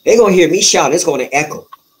know, they're going to hear me shout. It's going to echo.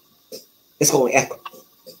 It's going to echo.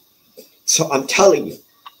 So I'm telling you,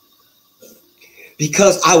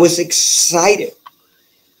 because I was excited.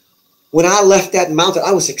 When I left that mountain,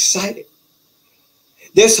 I was excited.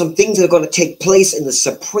 There's some things that are going to take place in the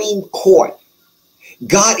Supreme Court.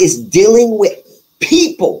 God is dealing with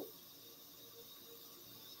people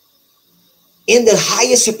in the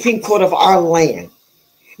highest Supreme Court of our land.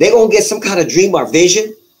 They're going to get some kind of dream or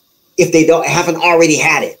vision if they haven't already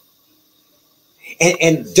had it.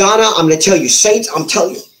 And Donna, I'm going to tell you, saints, I'm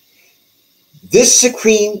telling you, this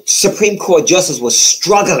Supreme Court justice was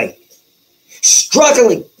struggling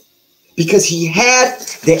because he had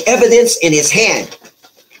the evidence in his hand.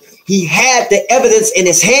 He had the evidence in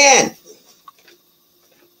his hand.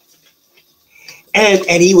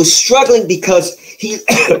 And he was struggling because he,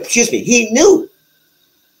 he knew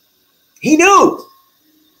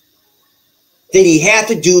that he had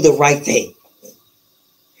to do the right thing,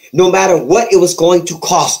 no matter what it was going to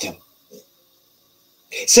cost him.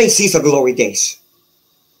 Saints, these are glory days.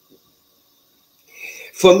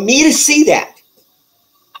 For me to see that,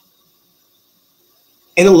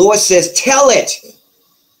 and the Lord says, tell it,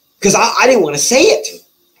 because I didn't want to say it.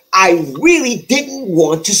 I really didn't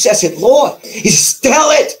want to say it. I said, Lord, he says,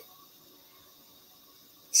 tell it.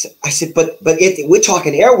 I said, but we're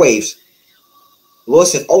talking airwaves. The Lord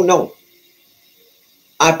said, oh no,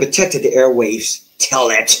 I protected the airwaves. Tell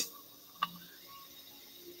it.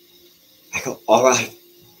 I go, all right.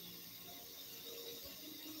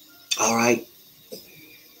 All right.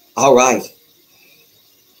 All right.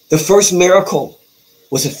 The first miracle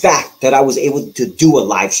was the fact that I was able to do a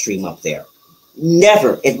live stream up there.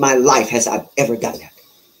 Never in my life has I ever done that.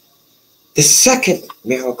 The second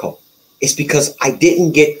miracle is because I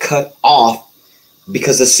didn't get cut off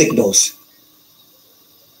because of signals.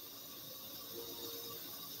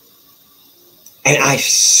 And I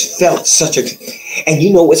felt and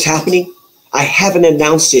you know what's happening? I haven't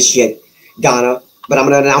announced this yet, Donna, but I'm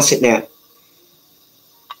going to announce it now.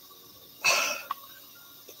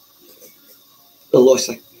 The Lord's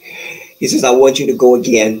like, he says, I want you to go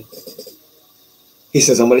again. He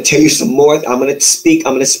says, I'm going to tell you some more. I'm going to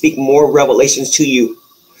speak more revelations to you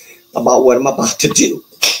about what I'm about to do.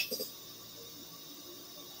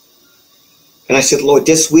 And I said, Lord,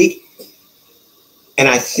 this week, and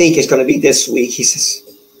I think it's going to be this week. He says,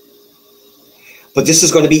 but this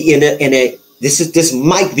is going to be this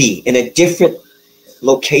might be in a different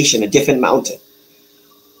location, a different mountain.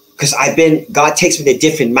 Because God takes me to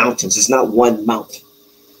different mountains. It's not one mountain.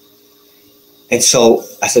 And so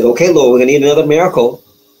I said, okay, Lord, we're going to need another miracle.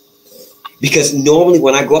 Because normally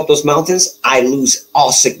when I go up those mountains, I lose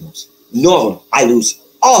all signals. Normally, I lose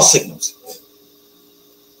all signals.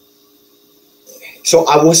 So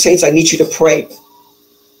I want saints, I need you to pray.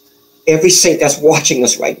 Every saint that's watching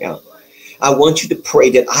us right now, I want you to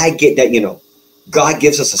pray that I get that, God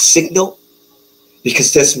gives us a signal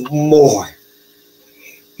because there's more.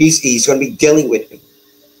 He's going to be dealing with me.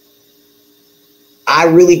 I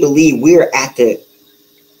really believe we're at the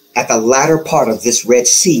latter part of this Red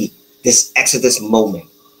Sea, this Exodus moment.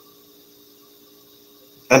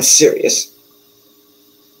 I'm serious.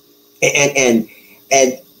 And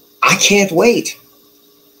I can't wait.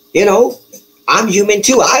 I'm human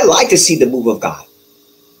too. I like to see the move of God.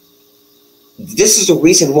 This is the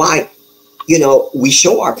reason why, we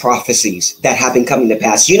show our prophecies that have been coming to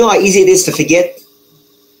pass. You know how easy it is to forget?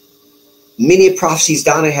 Many prophecies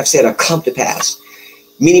Donna have said are come to pass.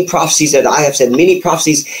 Many prophecies that I have said, many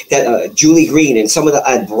prophecies that Julie Green and some of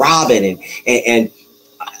the Robin and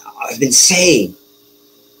I've been saying,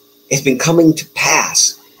 it's been coming to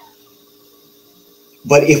pass.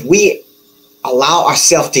 But if we allow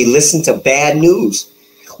ourselves to listen to bad news,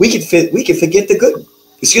 we can forget the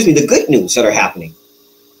good news that are happening.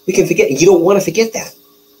 We can forget, and you don't want to forget that,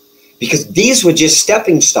 because these were just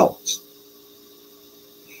stepping stones.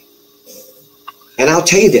 And I'll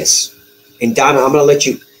tell you this, and Donna, I'm going to let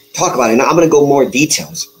you talk about it, and I'm going to go more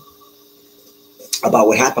details about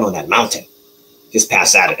what happened on that mountain this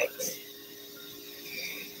past Saturday.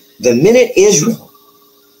 The minute Israel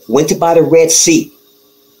went by the Red Sea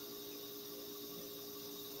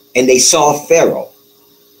and they saw Pharaoh,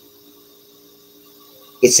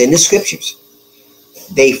 it's in the scriptures,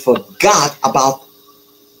 they forgot about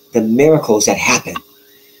the miracles that happened.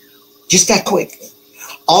 Just that quick.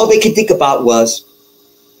 All they could think about was,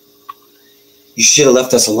 you should have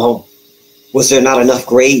left us alone. Was there not enough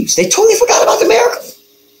graves? They totally forgot about the miracle.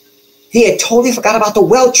 They had totally forgot about the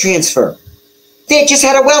wealth transfer. They had just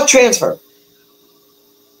had a wealth transfer.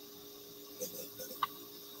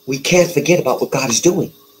 We can't forget about what God is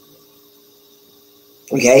doing.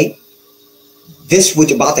 Okay? This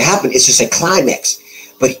what's about to happen is just a climax.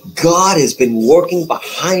 But God has been working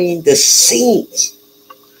behind the scenes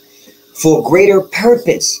for a greater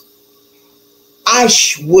purpose. I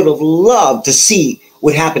would have loved to see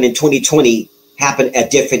what happened in 2020 happen a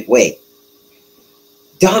different way.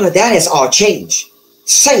 Donna, that has all changed.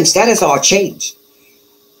 Saints, that has all changed.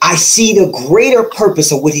 I see the greater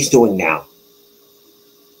purpose of what he's doing now.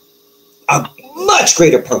 A much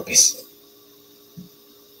greater purpose.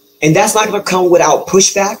 And that's not going to come without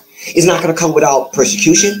pushback. It's not going to come without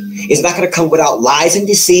persecution. It's not going to come without lies and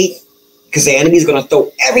deceit, because the enemy is going to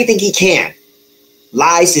throw everything he can.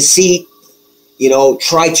 Lies, deceit,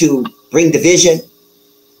 try to bring division.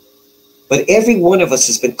 But every one of us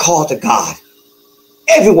has been called to God.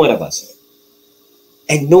 Every one of us.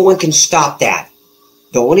 And no one can stop that.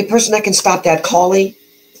 The only person that can stop that calling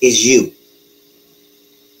is you.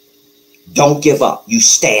 Don't give up. You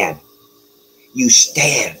stand. You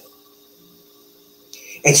stand.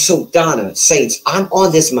 And so, Donna, saints, I'm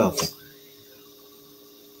on this mountain.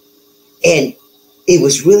 And it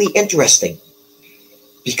was really interesting,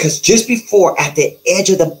 because just before, at the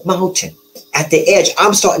edge of the mountain, at the edge,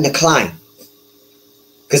 I'm starting to climb.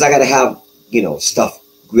 Because I got to have, stuff,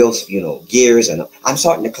 grills, gears, and I'm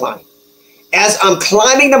starting to climb. As I'm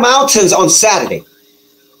climbing the mountains on Saturday,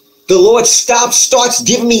 the Lord starts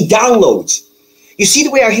giving me downloads. You see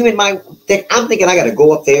the way our human mind, I'm thinking I got to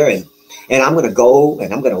go up there and I'm going to go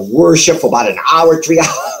and I'm going to worship for about an hour, 3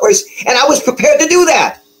 hours. And I was prepared to do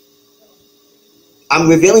that. I'm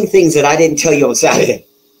revealing things that I didn't tell you on Saturday.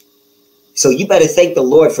 So you better thank the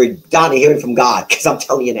Lord for Donna hearing from God, because I'm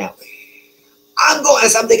telling you now. I'm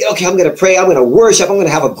thinking, okay, I'm going to pray. I'm going to worship. I'm going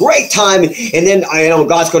to have a great time. And then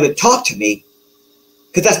God's going to talk to me,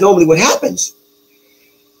 because that's normally what happens.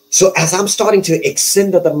 So as I'm starting to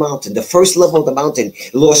ascend up the mountain, the first level of the mountain,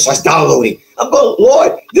 the Lord starts downloading. I'm going,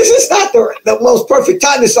 Lord, this is not the most perfect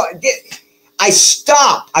time to start. I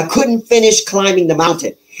stopped. I couldn't finish climbing the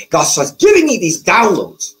mountain. God starts giving me these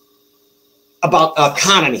downloads about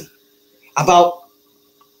economy, about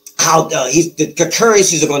how the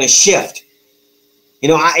currencies are going to shift.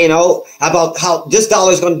 About how these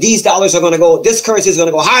dollars are going to go, this currency is going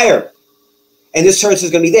to go higher. And this currency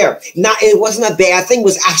is going to be there. Now, it wasn't a bad thing. It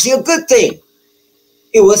was actually a good thing.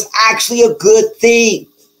 It was actually a good thing.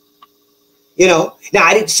 You know, now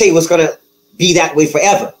I didn't say it was going to be that way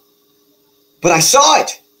forever, but I saw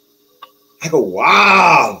it. I go,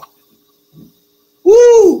 wow.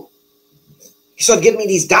 Woo. He started giving me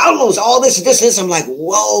these downloads, all this and this and this. I'm like,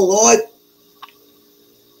 whoa, Lord.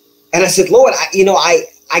 And I said, Lord,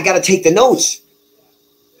 I got to take the notes.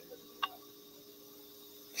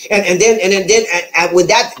 And then when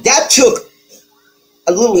that took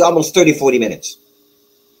a little, almost 30, 40 minutes.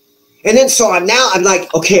 And then so I'm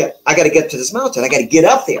like, okay, I got to get to this mountain. I got to get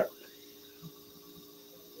up there.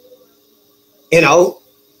 You know?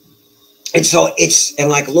 And so and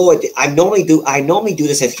like, Lord, I normally do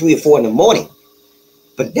this at 3 or 4 in the morning.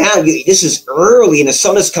 But now this is early and the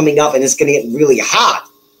sun is coming up and it's going to get really hot.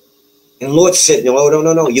 And the Lord said, no,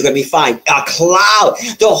 you're going to be fine. A cloud.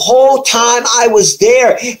 The whole time I was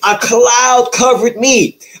there, a cloud covered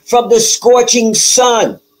me from the scorching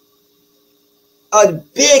sun. A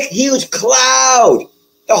big, huge cloud.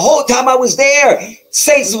 The whole time I was there.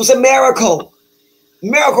 Saints, it was a miracle.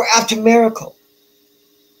 Miracle after miracle.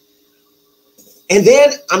 And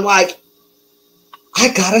then I'm like,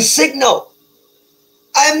 I got a signal.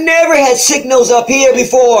 I've never had signals up here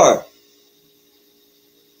before.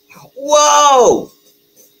 Whoa!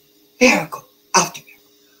 Miracle after miracle.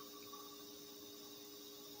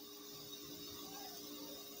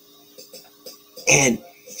 And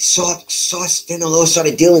then the Lord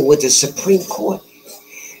started dealing with the Supreme Court.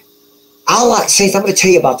 Saints, I'm going to tell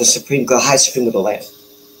you about the Supreme Court, High Supreme of the land.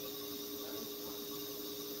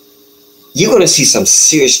 You're going to see some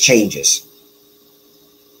serious changes.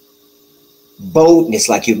 Boldness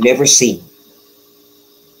like you've never seen.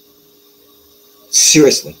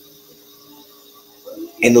 Seriously.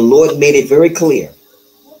 And the Lord made it very clear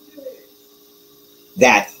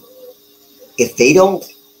that if they don't,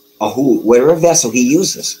 or whatever vessel he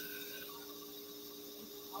uses,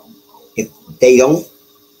 if they don't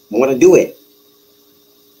want to do it,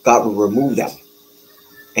 God will remove them.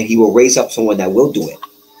 And he will raise up someone that will do it.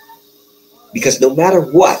 Because no matter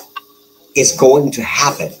what is going to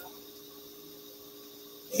happen,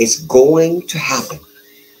 it's going to happen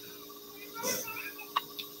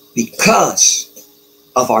because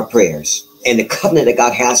of our prayers and the covenant that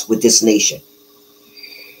God has with this nation.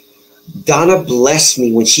 Donna blessed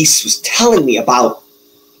me when she was telling me about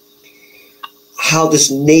how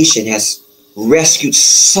this nation has rescued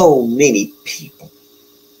so many people.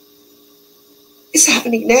 It's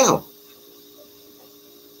happening now.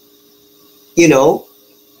 You know,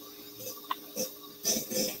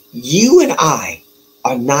 you and I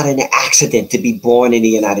are not an accident to be born in the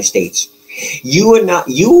United States. You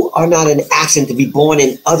are not an accident to be born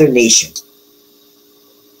in other nations.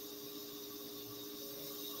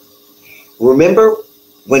 Remember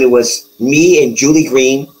when it was me and Julie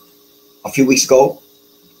Green a few weeks ago?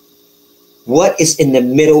 What is in the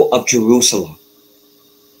middle of Jerusalem?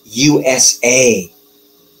 USA.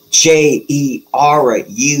 JERUSALM.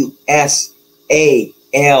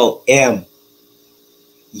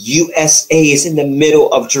 USA is in the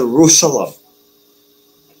middle of Jerusalem.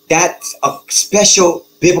 That's a special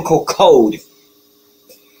biblical code.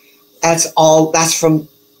 That's from,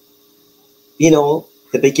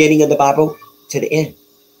 the beginning of the Bible to the end.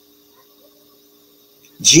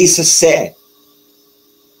 Jesus said,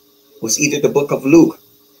 was either the book of Luke,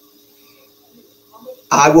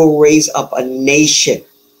 I will raise up a nation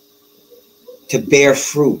to bear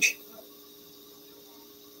fruit.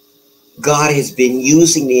 God has been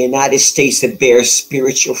using the United States to bear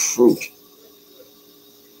spiritual fruit.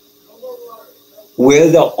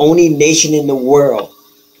 We're the only nation in the world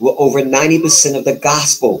where over 90% of the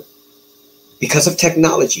gospel, because of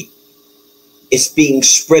technology, is being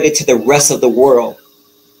spread to the rest of the world.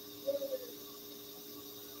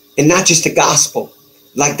 And not just the gospel.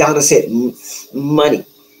 Like Donna said, money.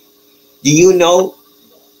 Do you know?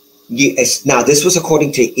 Now, this was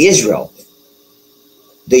according to Israel.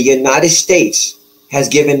 The United States has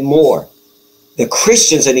given more. The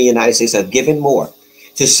Christians in the United States have given more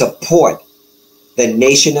to support the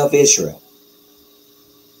nation of Israel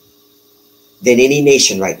than any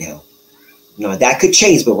nation right now. Now, that could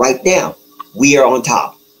change, but right now, we are on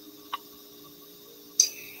top.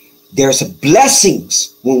 There's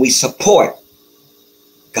blessings when we support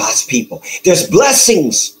God's people. There's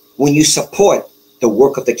blessings when you support the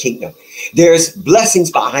work of the kingdom. There's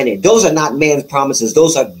blessings behind it. Those are not man's promises.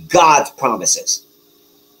 Those are God's promises.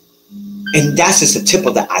 And that's just the tip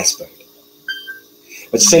of the iceberg.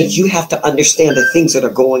 But saints, you have to understand the things that are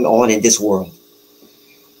going on in this world.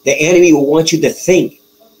 The enemy will want you to think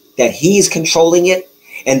that he's controlling it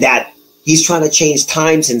and that he's trying to change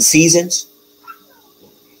times and seasons.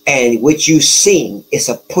 And what you've seen is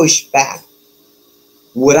a pushback.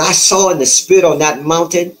 What I saw in the spirit on that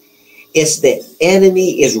mountain is the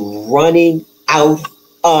enemy is running out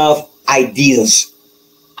of ideas.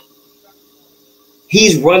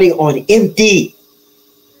 He's running on empty.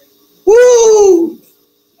 Woo!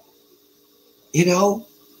 You know,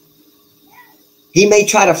 he may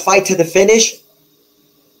try to fight to the finish,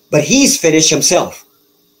 but he's finished himself.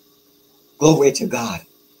 Glory to God.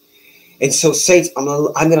 And so, saints, I'm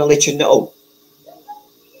gonna let you know.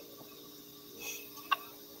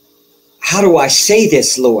 How do I say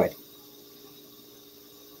this, Lord?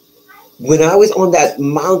 When I was on that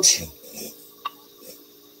mountain,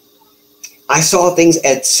 I saw things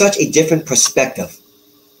at such a different perspective.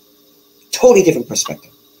 Totally different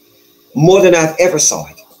perspective. More than I've ever saw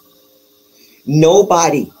it.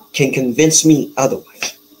 Nobody can convince me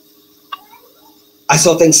otherwise. I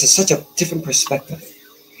saw things at such a different perspective.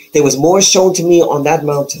 There was more shown to me on that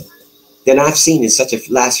mountain than I've seen in such a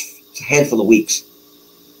last handful of weeks.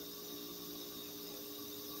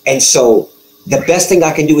 And so the best thing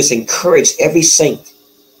I can do is encourage every saint,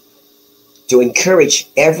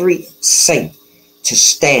 to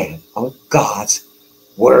stand on God's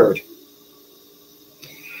word.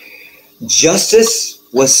 Justice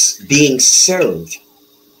was being served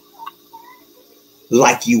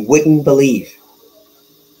like you wouldn't believe.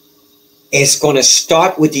 It's going to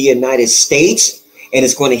start with the United States and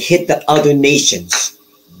it's going to hit the other nations.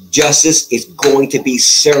 Justice is going to be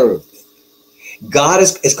served. God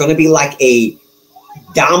is going to be like a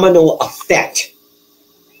domino effect.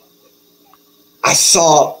 I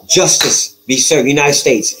saw justice be served, United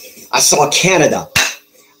States. I saw Canada.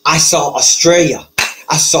 I saw Australia.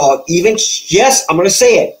 I saw even, yes, I'm going to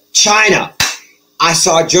say it, China. I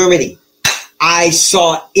saw Germany. I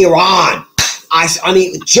saw Iran. I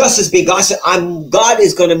mean, justice being God said, God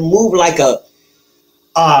is going to move like a,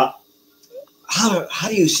 how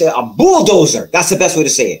do you say it? A bulldozer. That's the best way to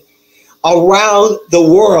say it. Around the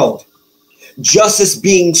world. Justice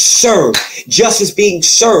being served. Justice being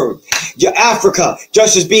served. Africa,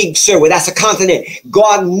 justice being served. Well, that's a continent.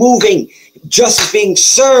 God moving. Justice being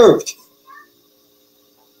served.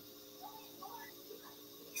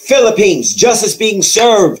 Philippines, justice being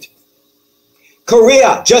served.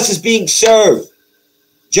 Korea, justice being served.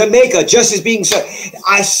 Jamaica, justice being served.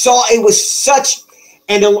 I saw it was such,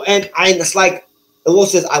 and it's like the Lord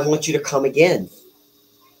says, I want you to come again.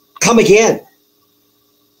 Come again.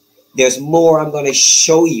 There's more I'm going to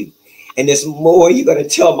show you. And there's more you're going to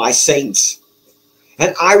tell my saints.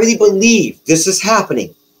 And I really believe this is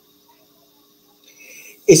happening.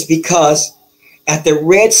 It's because at the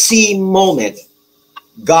Red Sea moment,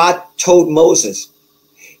 God told Moses,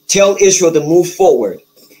 tell Israel to move forward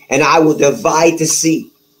and I will divide the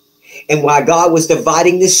sea. And while God was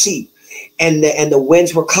dividing the sea and the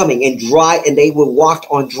winds were coming and they were walked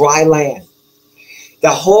on dry land. The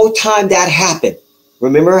whole time that happened,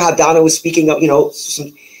 remember how Donna was speaking of,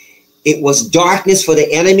 it was darkness for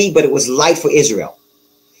the enemy, but it was light for Israel.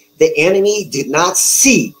 The enemy did not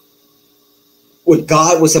see what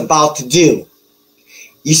God was about to do.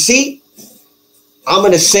 You see, I'm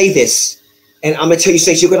going to say this, and I'm going to tell you,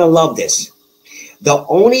 saints, you're going to love this. The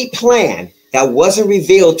only plan that wasn't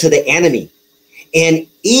revealed to the enemy in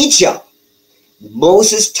Egypt,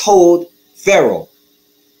 Moses told Pharaoh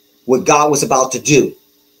what God was about to do.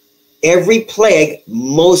 Every plague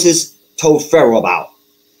Moses told Pharaoh about.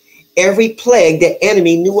 Every plague the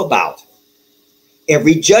enemy knew about.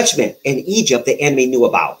 Every judgment in Egypt the enemy knew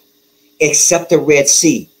about. Except the Red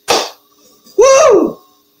Sea. Woo!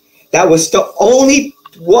 That was the only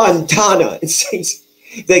one, Donna, it says,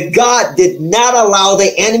 that God did not allow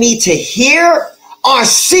the enemy to hear or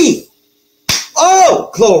see.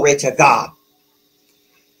 Oh, glory to God.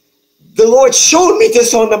 The Lord showed me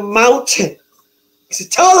this on the mountain. He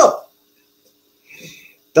said, tell them,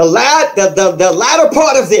 the latter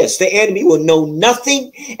part of this, the enemy will know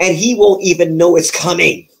nothing and he won't even know it's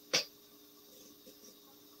coming.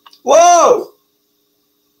 Whoa!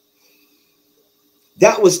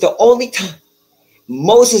 That was the only time.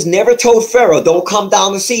 Moses never told Pharaoh, don't come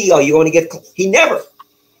down the sea or you're going to get caught. He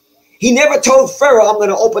never told Pharaoh, I'm going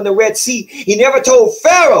to open the Red Sea. He never told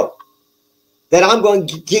Pharaoh that I'm going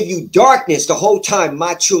to give you darkness the whole time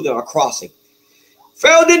my children are crossing.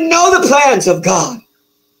 Pharaoh didn't know the plans of God.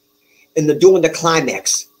 And during the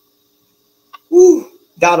climax. Woo,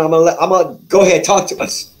 Donna, I'm gonna go ahead, talk to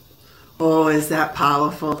us. Oh, is that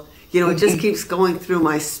powerful? It just keeps going through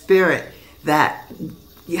my spirit that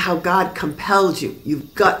how God compelled you.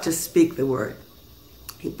 You've got to speak the word.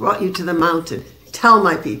 He brought you to the mountain. Tell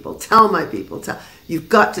my people, tell my people, tell. You've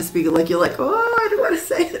got to speak it like you're like, oh, I don't want to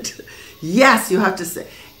say it. Yes, you have to say.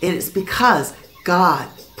 And it's because God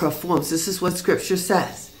performs. This is what Scripture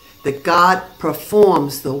says, that God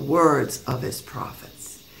performs the words of his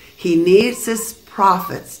prophets. He needs his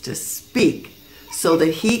prophets to speak so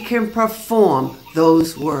that he can perform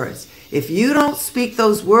those words. If you don't speak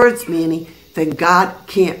those words, Manny, then God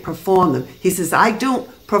can't perform them. He says, I don't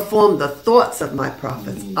perform the thoughts of my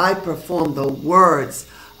prophets. I perform the words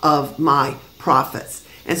of my prophets.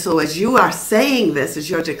 And so as you are saying this, as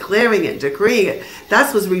you're declaring it, decreeing it,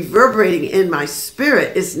 that's what's reverberating in my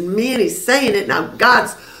spirit. It's Manny saying it. Now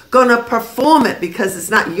God's going to perform it because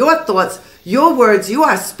it's not your thoughts, your words. You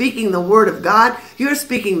are speaking the word of God. You're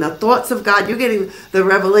speaking the thoughts of God. You're getting the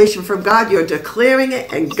revelation from God. You're declaring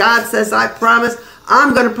it. And God says, I promise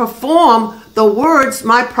I'm going to perform the words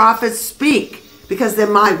my prophets speak because they're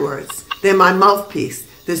my words. They're my mouthpiece.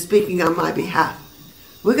 They're speaking on my behalf.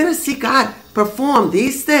 We're going to see God perform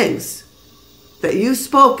these things that you've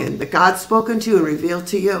spoken, that God's spoken to you and revealed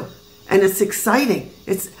to you. And it's exciting.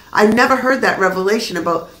 I never heard that revelation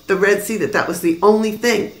about the Red Sea, that was the only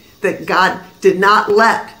thing that God did not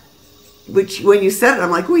let. Which, when you said it,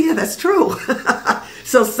 I'm like, oh yeah, that's true.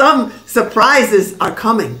 So some surprises are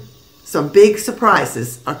coming. Some big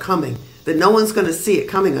surprises are coming that no one's going to see it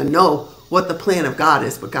coming or know what the plan of God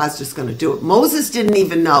is, but God's just going to do it. Moses didn't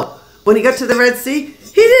even know. When he got to the Red Sea,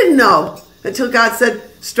 he didn't know until God said,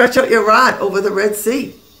 stretch out your rod over the Red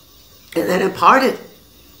Sea. And then it parted.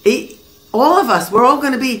 All of us, we're all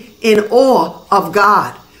going to be in awe of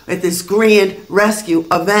God at this grand rescue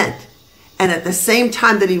event. And at the same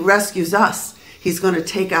time that he rescues us, he's going to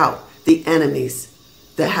take out the enemies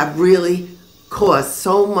that have really caused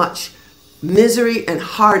so much misery and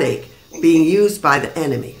heartache being used by the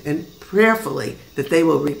enemy. And prayerfully that they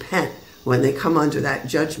will repent when they come under that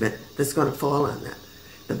judgment that's going to fall on them.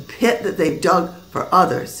 The pit that they've dug for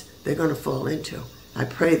others, they're going to fall into. I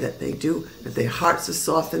pray that they do, that their hearts are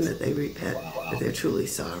softened, that they repent, that they're truly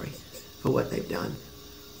sorry for what they've done.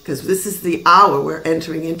 Because this is the hour we're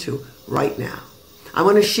entering into right now. I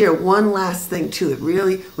want to share one last thing too. It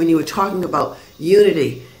really, when you were talking about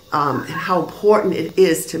unity and how important it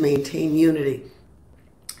is to maintain unity.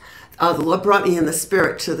 The Lord brought me in the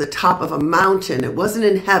spirit to the top of a mountain. It wasn't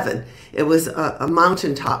in heaven. It was a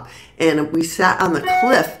mountaintop. And we sat on the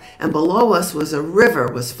cliff, and below us was a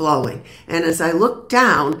river was flowing. And as I looked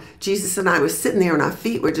down, Jesus and I were sitting there, and our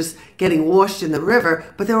feet were just getting washed in the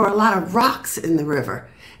river, but there were a lot of rocks in the river.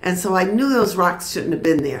 And so I knew those rocks shouldn't have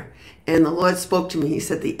been there. And the Lord spoke to me. He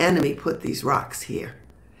said, the enemy put these rocks here.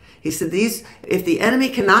 He said, if the enemy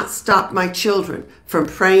cannot stop my children from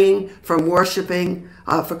praying, from worshiping,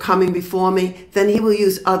 for coming before me, then he will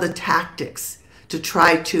use other tactics to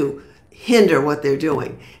try to hinder what they're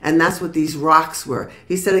doing. And that's what these rocks were.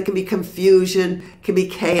 He said it can be confusion, it can be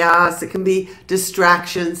chaos, it can be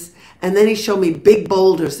distractions. And then he showed me big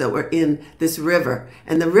boulders that were in this river.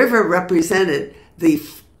 And the river represented the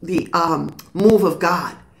move of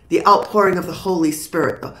God, the outpouring of the Holy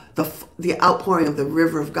Spirit, the outpouring of the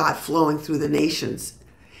river of God flowing through the nations.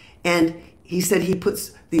 And he said he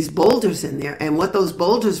puts these boulders in there, and what those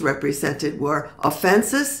boulders represented were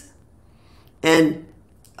offenses and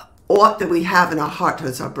aught that we have in our heart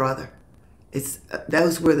towards our brother.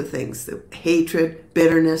 Those were the things: the hatred,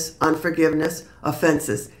 bitterness, unforgiveness,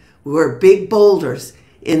 offenses were big boulders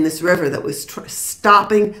in this river that was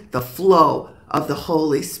stopping the flow of the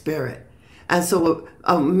Holy Spirit. And so,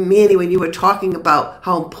 Manny, when you were talking about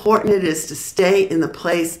how important it is to stay in the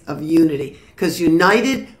place of unity, because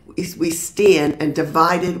united we stand and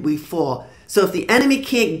divided we fall. So if the enemy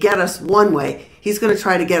can't get us one way, he's going to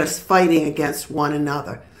try to get us fighting against one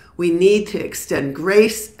another. We need to extend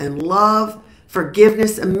grace and love,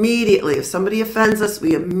 forgiveness immediately. If somebody offends us,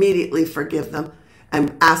 we immediately forgive them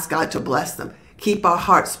and ask God to bless them. Keep our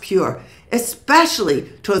hearts pure, especially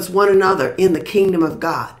towards one another in the kingdom of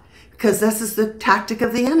God. Because this is the tactic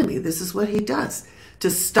of the enemy. This is what he does,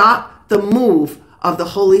 to stop the move of the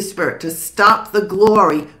Holy Spirit, to stop the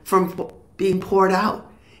glory from being poured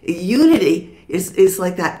out. Unity is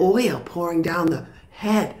like that oil pouring down the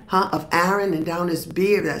head of Aaron and down his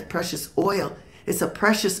beard, that precious oil. It's a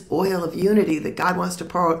precious oil of unity that God wants to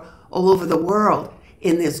pour out all over the world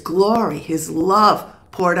in this glory, his love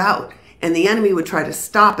poured out. And the enemy would try to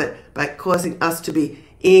stop it by causing us to be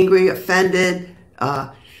angry, offended,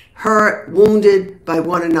 hurt, wounded by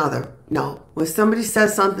one another. No, when somebody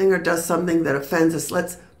says something or does something that offends us,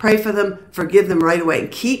 let's pray for them, forgive them right away,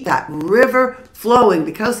 and keep that river flowing,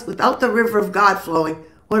 because without the river of God flowing,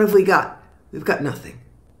 what have we got? We've got nothing.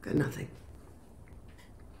 Got nothing.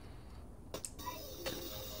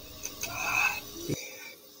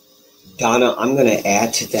 Donna, I'm going to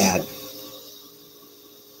add to that.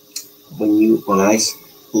 When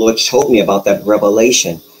the Lord told me about that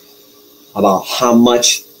revelation, about how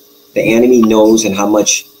much the enemy knows and how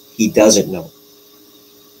much he doesn't know.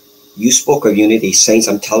 You spoke of unity, saints.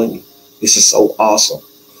 I'm telling you, this is so awesome.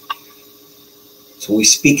 So we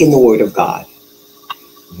speak in the word of God.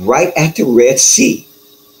 Right at the Red Sea,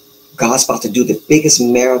 God's about to do the biggest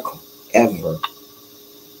miracle ever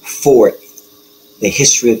for the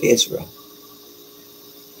history of Israel.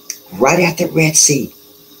 Right at the Red Sea,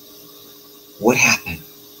 what happened?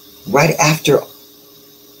 Right after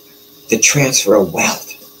the transfer of wealth,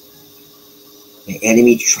 the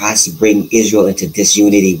enemy tries to bring Israel into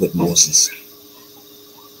disunity with Moses.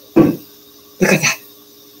 Look at that.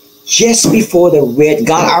 Just before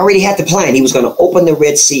God already had the plan. He was going to open the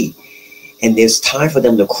Red Sea. And there's time for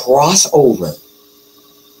them to cross over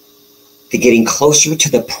to getting closer to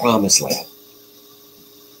the promised land.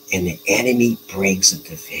 And the enemy brings a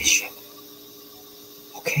division.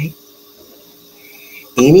 Okay?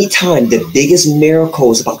 Anytime the biggest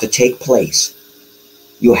miracle is about to take place,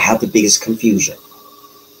 you'll have the biggest confusion.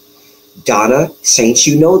 Donna, saints,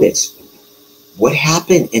 you know this. What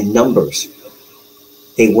happened in Numbers?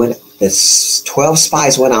 The 12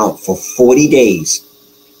 spies went out for 40 days.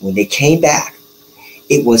 When they came back,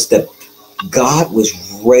 it was God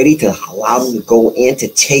was ready to allow them to go in to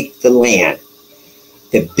take the land.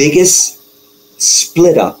 The biggest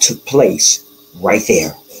split up took place right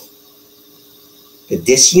there. The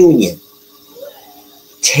disunion.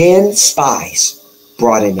 10 spies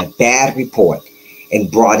brought in a bad report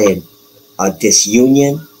and brought in a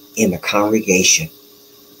disunion in the congregation.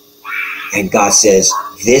 And God says,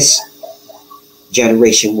 this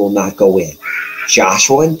generation will not go in.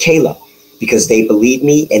 Joshua and Caleb, because they believe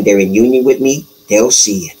me and they're in union with me, they'll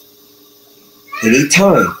see it.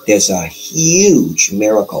 Anytime there's a huge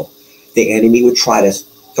miracle, the enemy would try to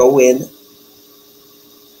throw in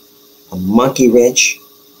a monkey wrench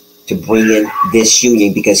to bring in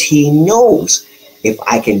disunion, because he knows if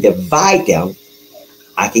I can divide them,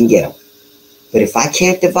 I can get them. But if I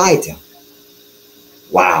can't divide them,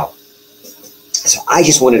 wow. So I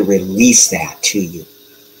just wanted to release that to you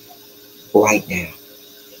right now.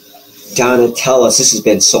 Donna, tell us, this has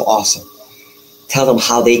been so awesome. Tell them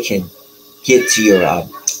how they can get to your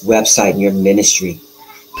website and your ministry.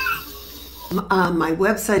 My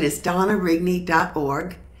website is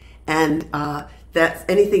donnarigney.org, and that's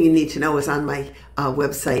anything you need to know is on my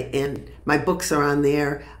website, and my books are on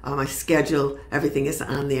there, my schedule, everything is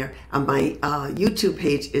on there. My YouTube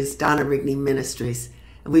page is Donna Rigney Ministries,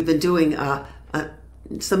 and we've been doing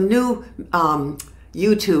some new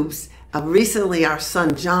YouTubes. Recently, our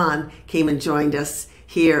son John came and joined us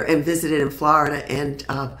here and visited in Florida, and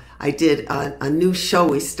I did a new show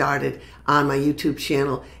we started on my YouTube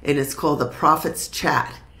channel, and it's called The Prophet's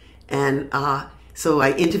Chat. And so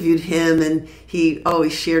I interviewed him, and he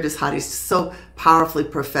shared his heart. He's so powerfully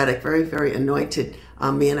prophetic, very, very anointed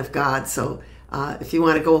man of God. So if you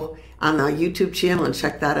want to go on the YouTube channel and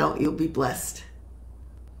check that out, you'll be blessed.